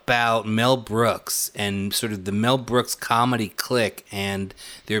complaining about Mel Brooks and sort of the Mel Brooks comedy clique, and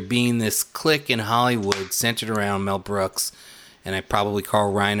there being this clique in Hollywood centered around Mel Brooks and probably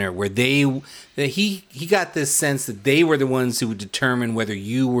Carl Reiner, where he got this sense that they were the ones who would determine whether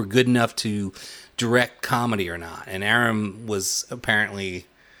you were good enough to direct comedy or not. And Aram was apparently,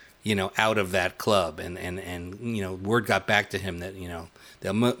 out of that club, and word got back to him that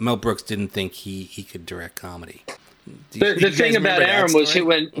that Mel Brooks didn't think he could direct comedy. The thing about Aram was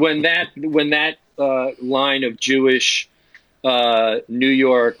when that line of Jewish New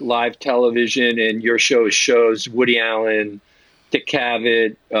York live television and your shows Woody Allen, Dick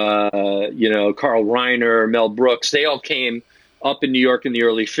Cavett, Carl Reiner, Mel Brooks, they all came up in New York in the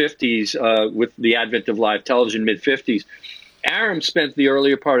early 50s with the advent of live television, mid-50s. Aram spent the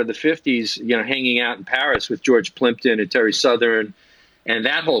earlier part of the 50s, hanging out in Paris with George Plimpton and Terry Southern and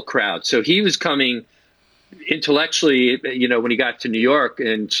that whole crowd. So he was coming intellectually, when he got to New York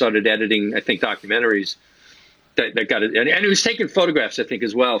and started editing, I think, documentaries that got it. And he was taking photographs, I think,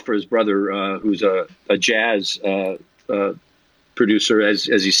 as well for his brother, who's a jazz producer, as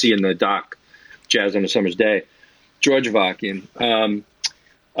you see in the doc, Jazz on a Summer's Day, George Avakian.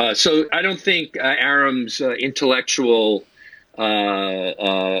 So I don't think Aram's intellectual,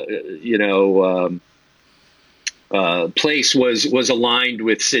 place was aligned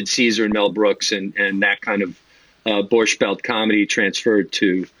with Sid Caesar and Mel Brooks and that kind of Borscht Belt comedy transferred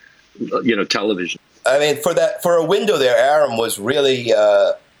to television. I mean, for a window there, Aram was really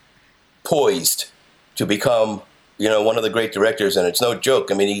poised to become one of the great directors, and it's no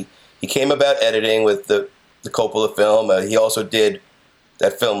joke. I mean, he came about editing with the Coppola film. He also did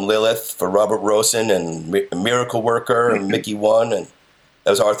that film Lilith for Robert Rosen and Miracle Worker and Mickey One, and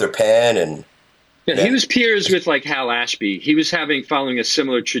that was Arthur Penn. And he was peers with like Hal Ashby. He was following a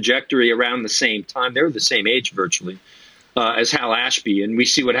similar trajectory around the same time. They were the same age virtually. as Hal Ashby, and we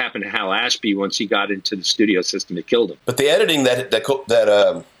see what happened to Hal Ashby once he got into the studio system. It killed him. But the editing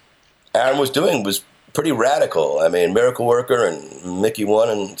that Aaron was doing was pretty radical. I mean, Miracle Worker and Mickey One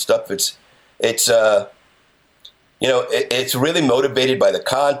and stuff. It's really motivated by the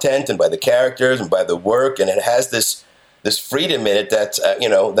content and by the characters and by the work, and it has this freedom in it that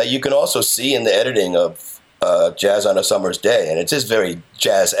that you can also see in the editing of Jazz on a Summer's Day, and it's just very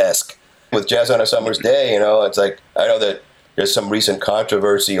jazz-esque. With Jazz on a Summer's Day, it's like, I know that there's some recent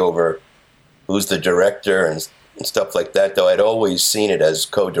controversy over who's the director and stuff like that, though I'd always seen it as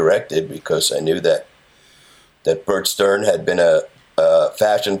co-directed because I knew that Bert Stern had been a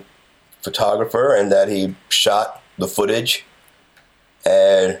fashion photographer and that he shot the footage,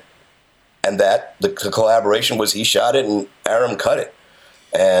 and that the collaboration was he shot it and Aram cut it.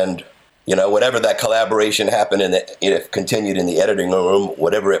 And whatever that collaboration happened continued in the editing room,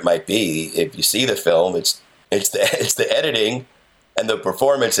 whatever it might be, if you see the film, it's the editing and the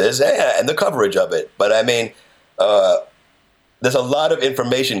performances and the coverage of it. But I mean, there's a lot of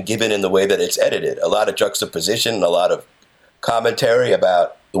information given in the way that it's edited, a lot of juxtaposition, a lot of commentary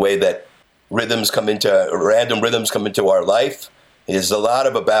about the way that random rhythms come into our life. There's a lot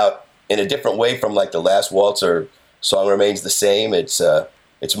about in a different way from like the Last Waltz or Song Remains the Same.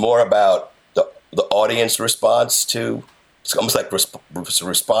 It's more about the audience response to. It's almost like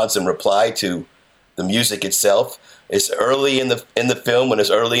response and reply to the music itself. It's early in the film when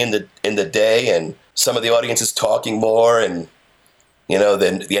it's early in the day, and some of the audience is talking more, and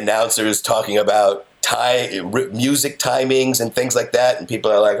then the announcer is talking about music timings and things like that, and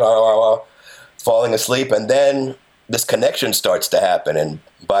people are like falling asleep, and then this connection starts to happen, and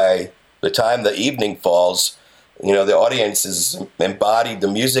by the time the evening falls, the audience has embodied the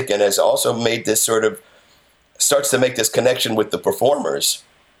music and has also made this starts to make this connection with the performers,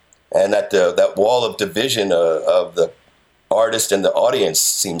 and that wall of division of the artist and the audience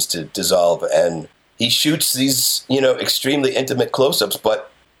seems to dissolve. And he shoots these, extremely intimate close-ups,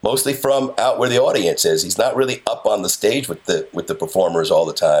 but mostly from out where the audience is. He's not really up on the stage with the performers all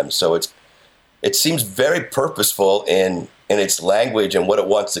the time. So it seems very purposeful in its language and what it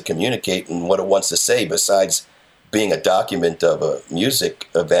wants to communicate and what it wants to say. Besides being a document of a music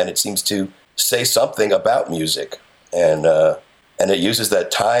event, it seems to say something about music, and it uses the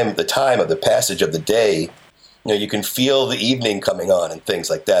time of the passage of the day. You can feel the evening coming on and things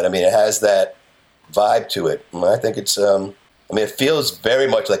like that. I mean, it has that vibe to it. I think it's. It feels very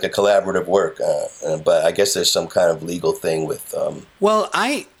much like a collaborative work, but I guess there's some kind of legal thing with. Well,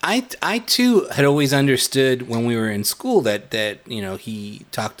 I too had always understood when we were in school that he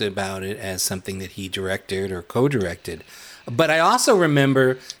talked about it as something that he directed or co-directed. But I also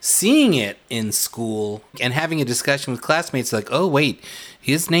remember seeing it in school and having a discussion with classmates like, oh, wait,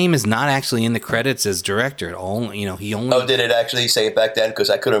 his name is not actually in the credits as director. He only... Oh, did it actually say it back then? Because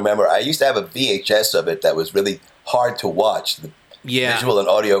I couldn't remember. I used to have a VHS of it that was really hard to watch. The visual and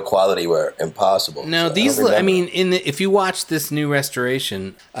audio quality were impossible. No, so if you watch this new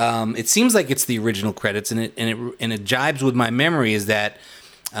restoration, it seems like it's the original credits, and it jibes with my memory is that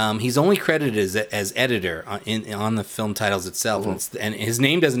he's only credited as editor on the film titles itself, and his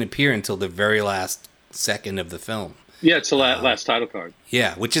name doesn't appear until the very last second of the film. Yeah, it's the last title card.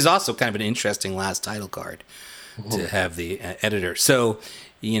 Yeah, which is also kind of an interesting last title card to have the editor. So,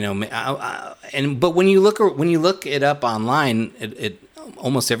 but when you look it up online, it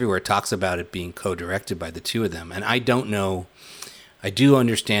almost everywhere talks about it being co-directed by the two of them. And I don't know. I do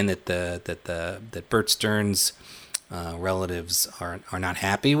understand that Bert Stern's relatives are not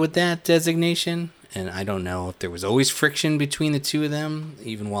happy with that designation, and I don't know if there was always friction between the two of them,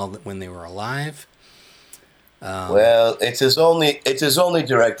 even when they were alive. Well, it's his only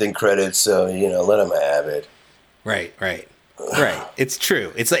directing credit, so let him have it. Right. It's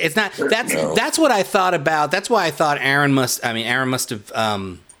true. It's not. That's what I thought about. That's why I thought Aaron must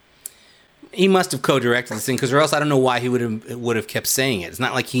have. He must have co-directed this thing, because or else I don't know why he would have kept saying it. It's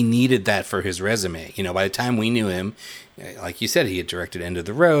not like he needed that for his resume. By the time we knew him, like you said, he had directed End of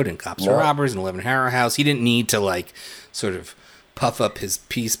the Road and Cops and Robbers and 11 Harrow House. He didn't need to sort of puff up his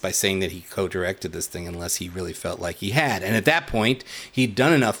piece by saying that he co-directed this thing unless he really felt like he had. And at that point, he'd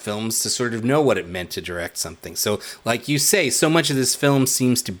done enough films to sort of know what it meant to direct something. So, like you say, so much of this film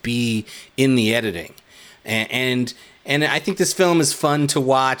seems to be in the editing, and I think this film is fun to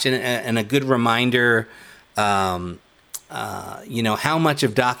watch and a good reminder, how much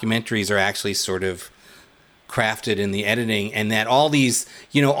of documentaries are actually sort of crafted in the editing, and that all these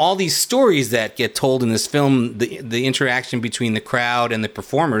stories that get told in this film, the interaction between the crowd and the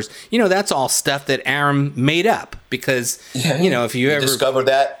performers, that's all stuff that Aram made up, because, if you ever discover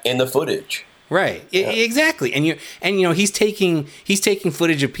that in the footage. Right. Exactly. And he's taking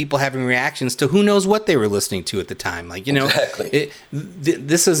footage of people having reactions to who knows what they were listening to at the time. Like, Exactly.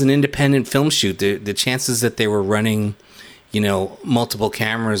 This is an independent film shoot. The chances that they were running, multiple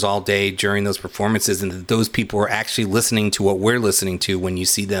cameras all day during those performances, and that those people were actually listening to what we're listening to when you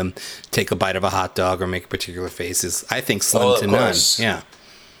see them take a bite of a hot dog or make a particular face is, I think, slim to none. Yeah.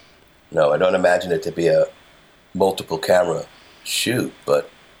 No, I don't imagine it to be a multiple camera shoot,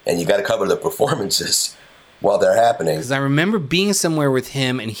 and you got to cover the performances while they're happening. Because I remember being somewhere with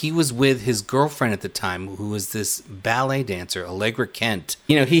him, and he was with his girlfriend at the time, who was this ballet dancer, Allegra Kent.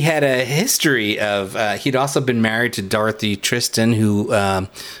 He had a history of, he'd also been married to Dorothy Tristan, who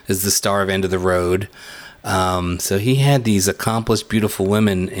is the star of End of the Road. So he had these accomplished, beautiful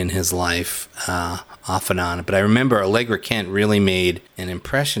women in his life, off and on. But I remember Allegra Kent really made an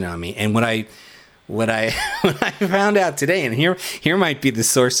impression on me. And what I found out today, and here might be the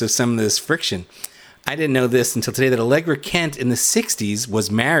source of some of this friction. I didn't know this until today, that Allegra Kent in the 60s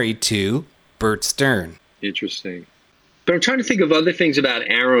was married to Bert Stern. Interesting. But I'm trying to think of other things about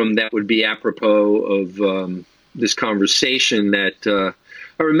Aram that would be apropos of this conversation. That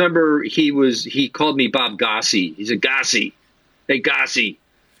I remember he called me Bob Gossi. He said, Gossi, hey Gossi,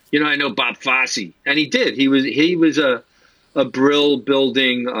 I know Bob Fosse, and he did. He was a Brill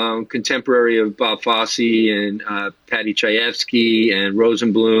building contemporary of Bob Fosse and Paddy Chayefsky and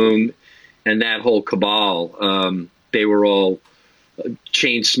Rosenblum and that whole cabal. They were all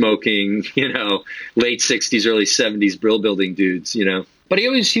chain smoking, late 60s, early 70s Brill building dudes, But he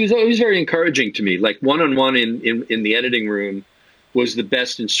was always very encouraging to me. Like one-on-one in the editing room was the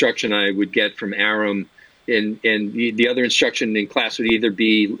best instruction I would get from Aram. And the other instruction in class would either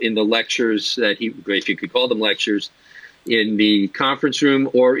be in the lectures that if you could call them lectures, in the conference room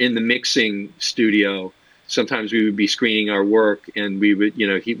or in the mixing studio. Sometimes we would be screening our work, and we would,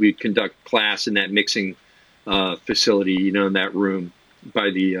 we'd conduct class in that mixing facility, in that room by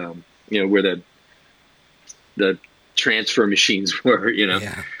the, where the transfer machines were,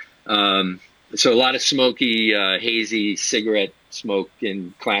 Yeah. So a lot of smoky, hazy cigarette smoke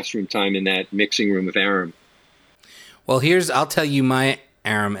in classroom time in that mixing room with Aram. Well, I'll tell you my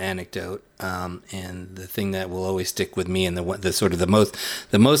Aram anecdote, and the thing that will always stick with me, and the sort of the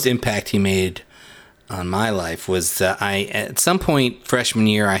most impact he made on my life was that at some point freshman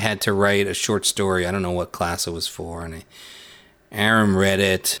year I had to write a short story. I don't know what class it was for, and Aram read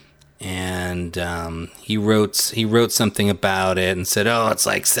it, and he wrote something about it and said, "Oh, it's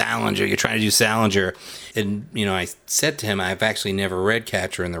like Salinger. You're trying to do Salinger." And I said to him, "I've actually never read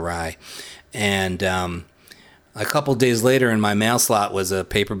Catcher in the Rye," and a couple days later in my mail slot was a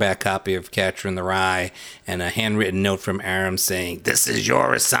paperback copy of Catcher in the Rye and a handwritten note from Aram saying, "This is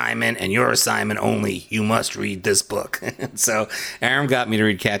your assignment and your assignment only. You must read this book." So Aram got me to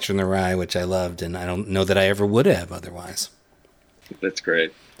read Catcher in the Rye, which I loved, and I don't know that I ever would have otherwise. That's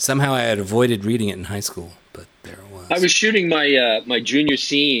great. Somehow I had avoided reading it in high school, but there it was. I was shooting my junior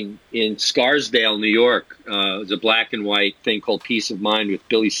scene in Scarsdale, New York. It was a black and white thing called Peace of Mind with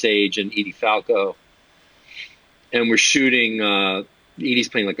Billy Sage and Edie Falco. And we're shooting, Edie's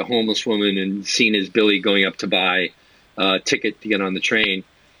playing like a homeless woman, and the scene is Billy going up to buy a ticket to get on the train.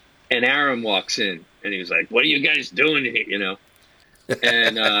 And Aram walks in, and he was like, "What are you guys doing here?"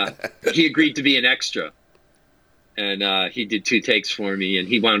 And he agreed to be an extra. And he did 2 takes for me, and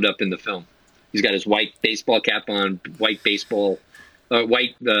he wound up in the film. He's got his white baseball cap on, white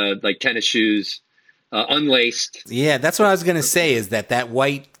like tennis shoes, unlaced. Yeah, that's what I was going to say, is that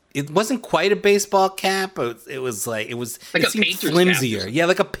white, it wasn't quite a baseball cap. It was like Like it a seemed painter's flimsier. cap. Yeah,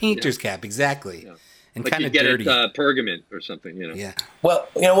 like a painter's cap, exactly. Yeah. And Like kind you of get dirty. at Pergament or something, Yeah. Well,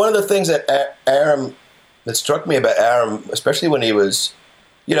 one of the things that Aram, that struck me about Aram, especially when he was,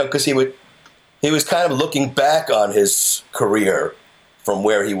 because he was kind of looking back on his career from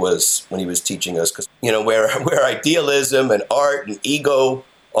where he was when he was teaching us, because where idealism and art and ego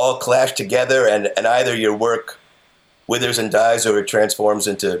all clash together, and either your work withers and dies or it transforms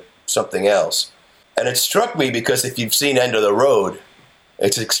into something else. And it struck me because if you've seen End of the Road,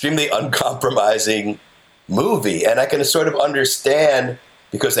 it's an extremely uncompromising movie, and I can sort of understand,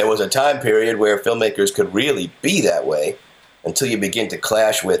 because there was a time period where filmmakers could really be that way, until you begin to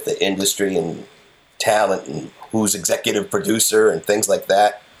clash with the industry and talent and who's executive producer and things like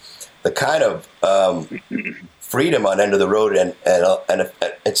that. The kind of freedom on End of the Road, and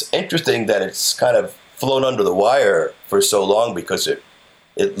it's interesting that it's kind of flown under the wire for so long, because it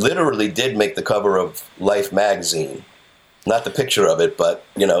literally did make the cover of Life magazine. Not the picture of it, but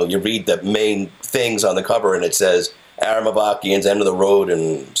you read the main things on the cover and it says Aram Avakian's End of the Road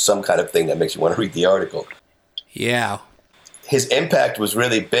and some kind of thing that makes you want to read the article. Yeah. his impact was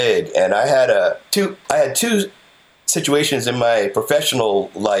really big. And I had two situations in my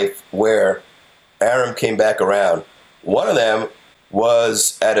professional life where Aram came back around. One of them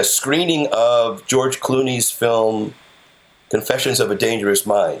was at a screening of George Clooney's film Confessions of a Dangerous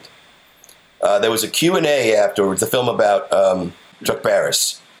Mind. There was a Q&A afterwards, the film about Chuck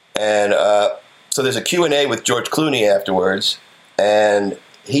Barris. And so there's a Q&A with George Clooney afterwards, and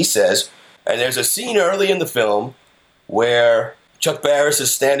he says, and there's a scene early in the film where Chuck Barris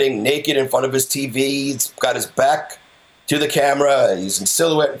is standing naked in front of his TV. He's got his back to the camera. He's in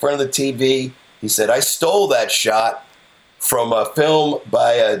silhouette in front of the TV. He said, I stole that shot from a film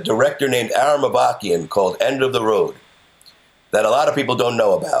by a director named Aram Avakian called End of the Road that a lot of people don't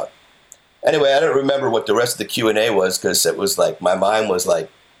know about. Anyway, I don't remember what the rest of the Q&A was because it was like my mind was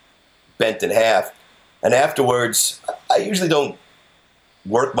like bent in half. And afterwards, I usually don't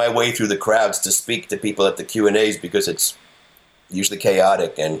work my way through the crowds to speak to people at the Q&As because it's usually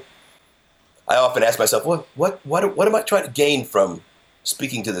chaotic. And I often ask myself, what am I trying to gain from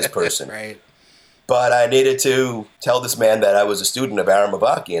speaking to this person? Right. But I needed to tell this man that I was a student of Aram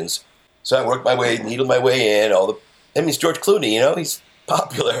Avakian's. So I worked my way, needled my way in. He's George Clooney, he's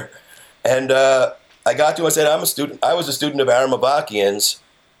popular. And I got to him and said, I was a student of Aram Avakian's.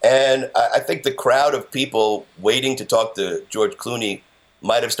 And I think the crowd of people waiting to talk to George Clooney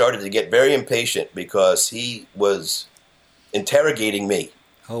might have started to get very impatient because he was interrogating me.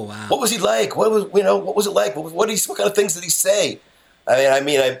 Oh, wow. What was he like? What was it like? What kind of things did he say?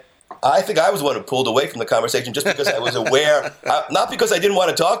 I think I was the one who pulled away from the conversation just because I was aware, not because I didn't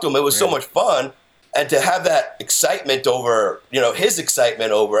want to talk to him. It was so much fun. And to have that excitement over, his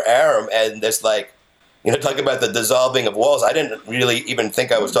excitement over Aram and this talking about the dissolving of walls. I didn't really even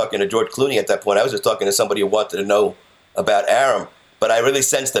think I was talking to George Clooney at that point. I was just talking to somebody who wanted to know about Aram. But I really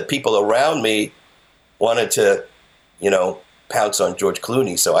sensed that people around me wanted to, pounce on George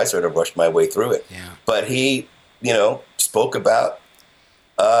Clooney. So I sort of rushed my way through it. Yeah. But he, spoke about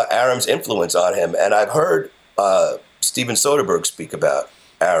Aram's influence on him. And I've heard Steven Soderbergh speak about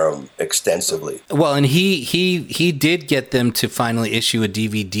Aram extensively. Well, and he did get them to finally issue a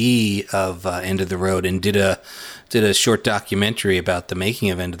DVD of End of the Road and did a short documentary about the making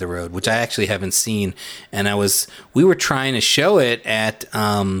of End of the Road, which I actually haven't seen. And we were trying to show it at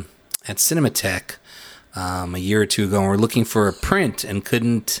Cinematheque a year or two ago, and we're looking for a print and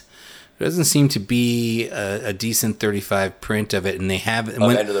couldn't. There doesn't seem to be a decent 35 print of it, and they have End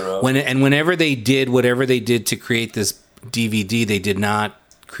of the Road. Whenever they did whatever they did to create this DVD, they did not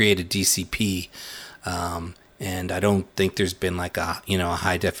create a DCP, and I don't think there's been like a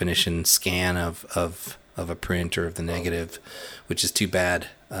high definition scan of a print or of the negative, which is too bad.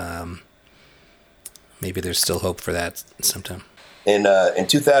 Maybe there's still hope for that sometime. In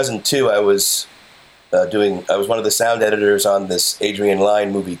 2002, I was one of the sound editors on this Adrian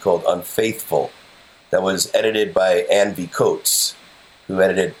Lyne movie called Unfaithful, that was edited by Anne V. Coates, who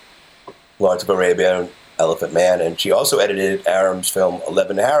edited Lawrence of Arabia and Elephant Man, and she also edited Aram's film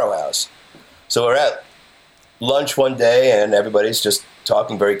 11 Harrow House. So we're at lunch one day, and everybody's just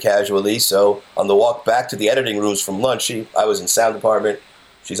talking very casually. So on the walk back to the editing rooms from lunch, I was in sound department,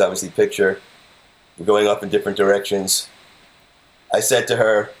 she's obviously picture. We're going up in different directions. I said to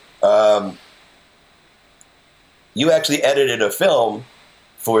her, you actually edited a film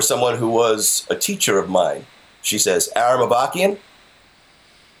for someone who was a teacher of mine. She says, Aram Avakian?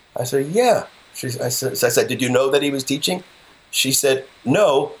 I said, yeah. I said, did you know that he was teaching? She said,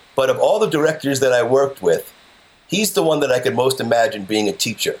 no, but of all the directors that I worked with, he's the one that I could most imagine being a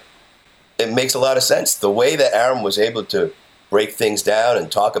teacher. It makes a lot of sense. The way that Aram was able to break things down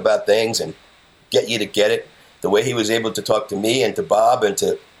and talk about things and get you to get it, the way he was able to talk to me and to Bob and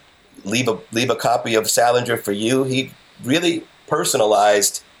to leave a copy of Salinger for you, he really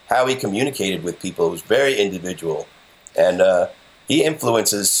personalized how he communicated with people. It was very individual. And he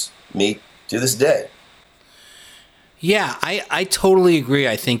influences me to this day. Yeah, I totally agree.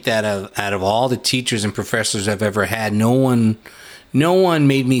 I think that out of all the teachers and professors I've ever had, no one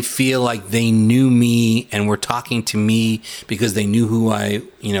made me feel like they knew me and were talking to me because they knew who I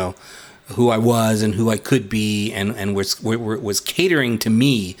was and who I could be, and was catering to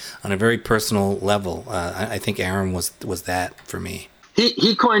me on a very personal level. I think Aram was that for me.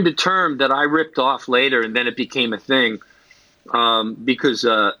 He coined a term that I ripped off later, and then it became a thing. Because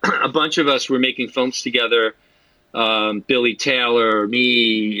a bunch of us were making films together, Billy Taylor,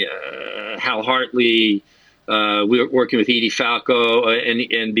 me, Hal Hartley, we were working with Edie Falco,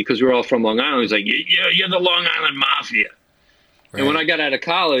 and because we were all from Long Island, he was like, you're the Long Island Mafia. Right. And when I got out of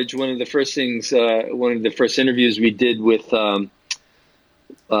college, one of the first interviews we did with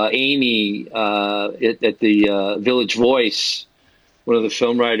Amy at the Village Voice, one of the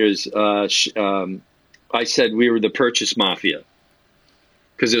film writers, I said we were the Purchase Mafia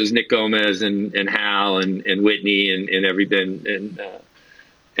because it was Nick Gomez and Hal and Whitney and everything.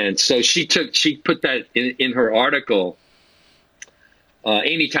 And so she put that in her article,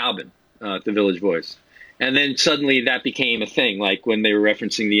 Amy Taubin at the Village Voice. And then suddenly that became a thing. Like when they were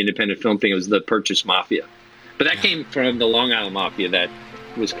referencing the independent film thing, it was the Purchase Mafia. But that came from the Long Island Mafia that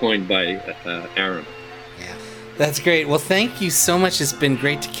was coined by Aram. Yeah, that's great. Well, thank you so much. It's been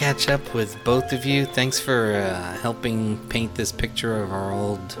great to catch up with both of you. Thanks for helping paint this picture of our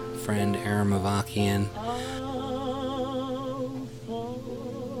old friend Aram Avakian.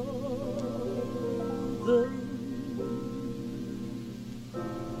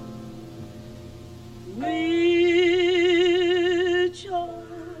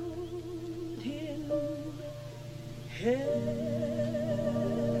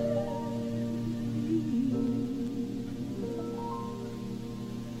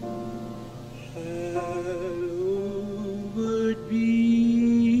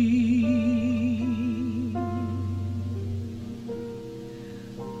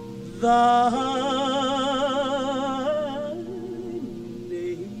 Thy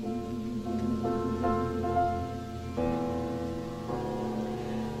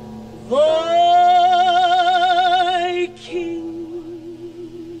kingdom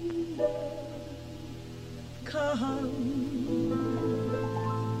come.